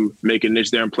able to make a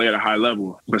niche there and play at a high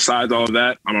level. Besides all of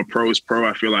that, I'm a pro's pro.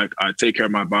 I feel like I take care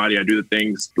of my body. I do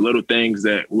the little things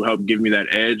that will help give me that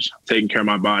edge. Taking care of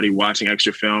my body, watching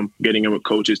extra film, getting in with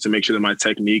coaches to make sure that my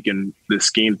technique and the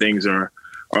scheme things are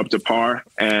up to par.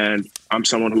 And I'm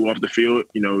someone who off the field,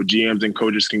 GMs and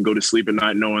coaches can go to sleep at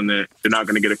night knowing that they're not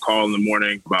going to get a call in the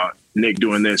morning about Nick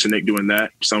doing this or Nick doing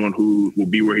that. Someone who will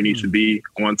be where he needs to be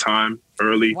on time,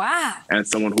 early. Wow. And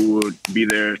someone who would be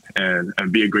there and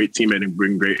be a great teammate and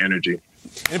bring great energy.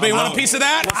 Anybody want a piece of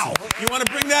that? Wow. You want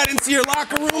to bring that into your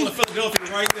locker room? Call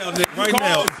Philadelphia right now, Nick. Right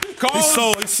now.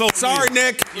 Call him. Sorry,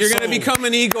 Nick. You're going to become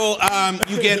an Eagle.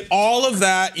 You get all of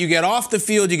that. You get off the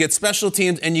field. You get special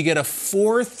teams. And you get a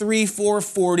 4.34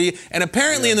 40. And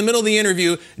apparently in the middle of the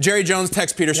interview, Jerry Jones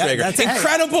texts Peter Schrager.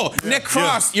 Incredible. Yeah. Nick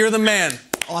Cross, you're the man.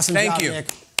 Awesome Thank job, you.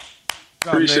 Nick.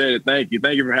 Appreciate it. Thank you.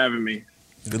 Thank you for having me.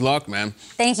 Good luck, man.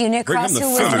 Thank you, Nick Cross, who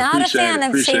was not a fan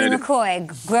of Shady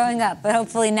McCoy growing up, but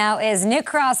hopefully now is. Nick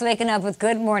Cross waking up with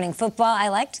Good Morning Football. I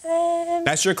liked it.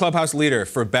 That's your clubhouse leader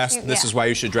for best. This is why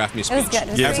you should draft me speech. It was good.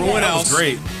 It was Everyone else.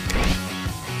 Great.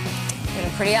 We're going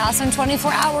to Pretty awesome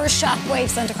 24-hour shockwaves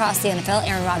sent across the NFL.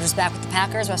 Aaron Rodgers back with the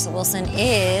Packers. Russell Wilson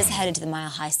is headed to the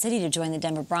Mile High City to join the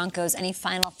Denver Broncos. Any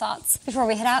final thoughts before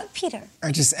we head out? Peter.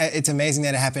 It's amazing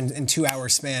that it happened in 2-hour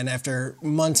span after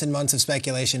months and months of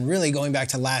speculation, really going back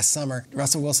to last summer.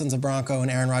 Russell Wilson's a Bronco and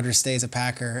Aaron Rodgers stays a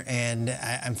Packer, and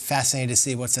I'm fascinated to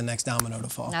see what's the next domino to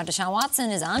fall. Now Deshaun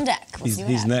Watson is on deck.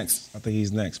 He's next. I think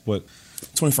he's next. But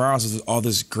 24 hours is all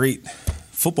this great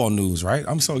football news, right?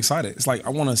 I'm so excited. It's like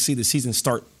I want to see the season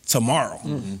start tomorrow.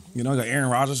 Mm-hmm. You know, you got Aaron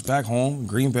Rodgers back home in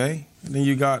Green Bay, and then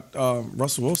you got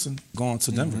Russell Wilson going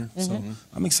to Denver. Mm-hmm. So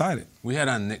I'm excited. We had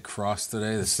on Nick Cross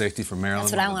today, the safety from Maryland.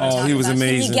 That's what I want to talk about. He was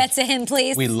amazing. Can you get to him,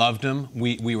 please? We loved him.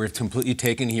 We were completely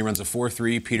taken. He runs a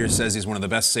 4.3. Peter says he's one of the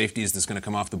best safeties that's going to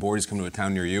come off the board. He's coming to a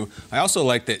town near you. I also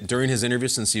like that during his interview,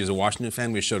 since he was a Washington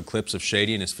fan, we showed clips of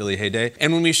Shady in his Philly heyday.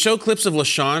 And when we show clips of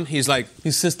LaShawn, he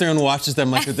sits there and watches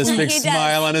them like with this big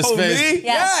smile on his face. Me?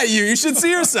 Yes. Yeah, you should see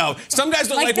yourself. Some guys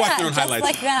don't like watching their own highlights.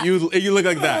 Like that. You look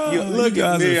like that. You look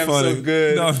at me, I'm so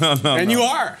good. No. And you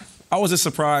are. I was just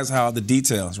surprised how the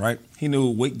details, right? He knew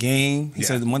what game. He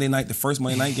said the first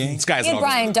Monday night game. This guy's Get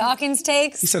Brian Dawkins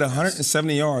takes. He said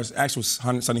 170 yards. Actually, it was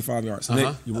 175 yards.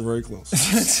 Nick, you were very close.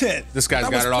 That's it. This guy's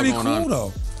got it all going on.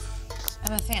 Though.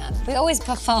 I'm a fan. We always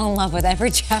fall in love with every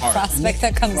draft prospect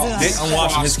that comes in. I'm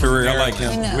watching his career. I like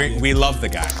him. We love the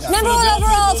guy. Number one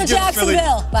overall to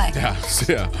Jacksonville. Bye.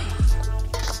 Yeah.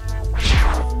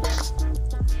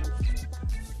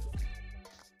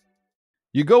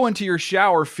 You go into your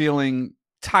shower feeling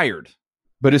tired,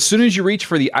 but as soon as you reach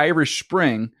for the Irish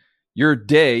Spring, your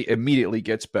day immediately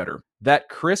gets better. That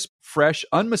crisp, fresh,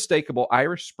 unmistakable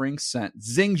Irish Spring scent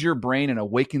zings your brain and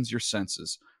awakens your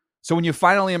senses. So when you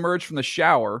finally emerge from the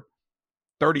shower,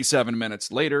 37 minutes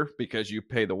later, because you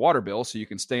pay the water bill so you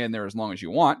can stay in there as long as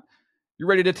you want, you're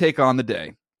ready to take on the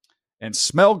day and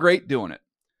smell great doing it.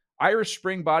 Irish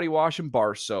Spring Body Wash and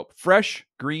Bar Soap. Fresh,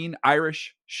 green,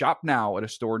 Irish. Shop now at a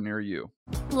store near you.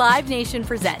 Live Nation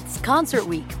presents Concert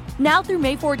Week. Now through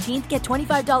May 14th, get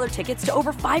 $25 tickets to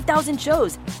over 5,000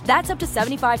 shows. That's up to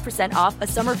 75% off a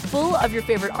summer full of your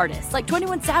favorite artists like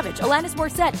 21 Savage, Alanis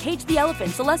Morissette, Cage the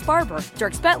Elephant, Celeste Barber,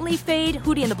 Dierks Bentley, Fade,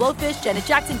 Hootie and the Blowfish, Janet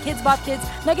Jackson, Kids Bop Kids,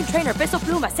 Meghan Trainor, Peso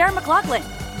Pluma, Sarah McLachlan.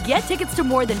 Get tickets to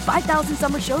more than 5,000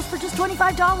 summer shows for just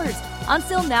 $25.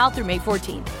 Until now through May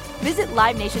 14th. Visit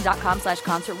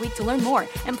LiveNation.com/Concert Week to learn more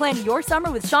and plan your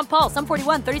summer with Sean Paul, Sum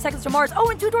 41, 30 Seconds to Mars,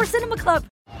 and Two Door Cinema Club.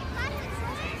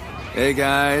 Hey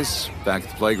guys, back at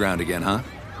the playground again, huh?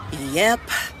 Yep.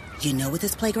 You know what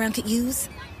this playground could use?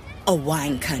 A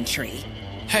wine country.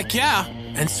 Heck yeah,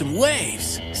 and some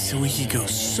waves so we could go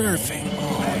surfing.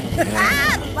 Oh,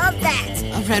 yeah. Love that.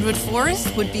 A redwood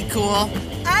forest would be cool.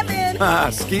 I'm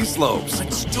in. Ski slopes.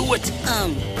 Let's do it.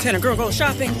 Can a girl go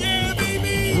shopping? Yeah,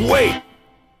 baby. Wait.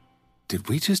 Did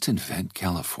we just invent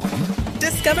California?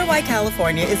 Discover why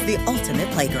California is the ultimate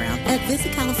playground at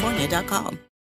visitcalifornia.com.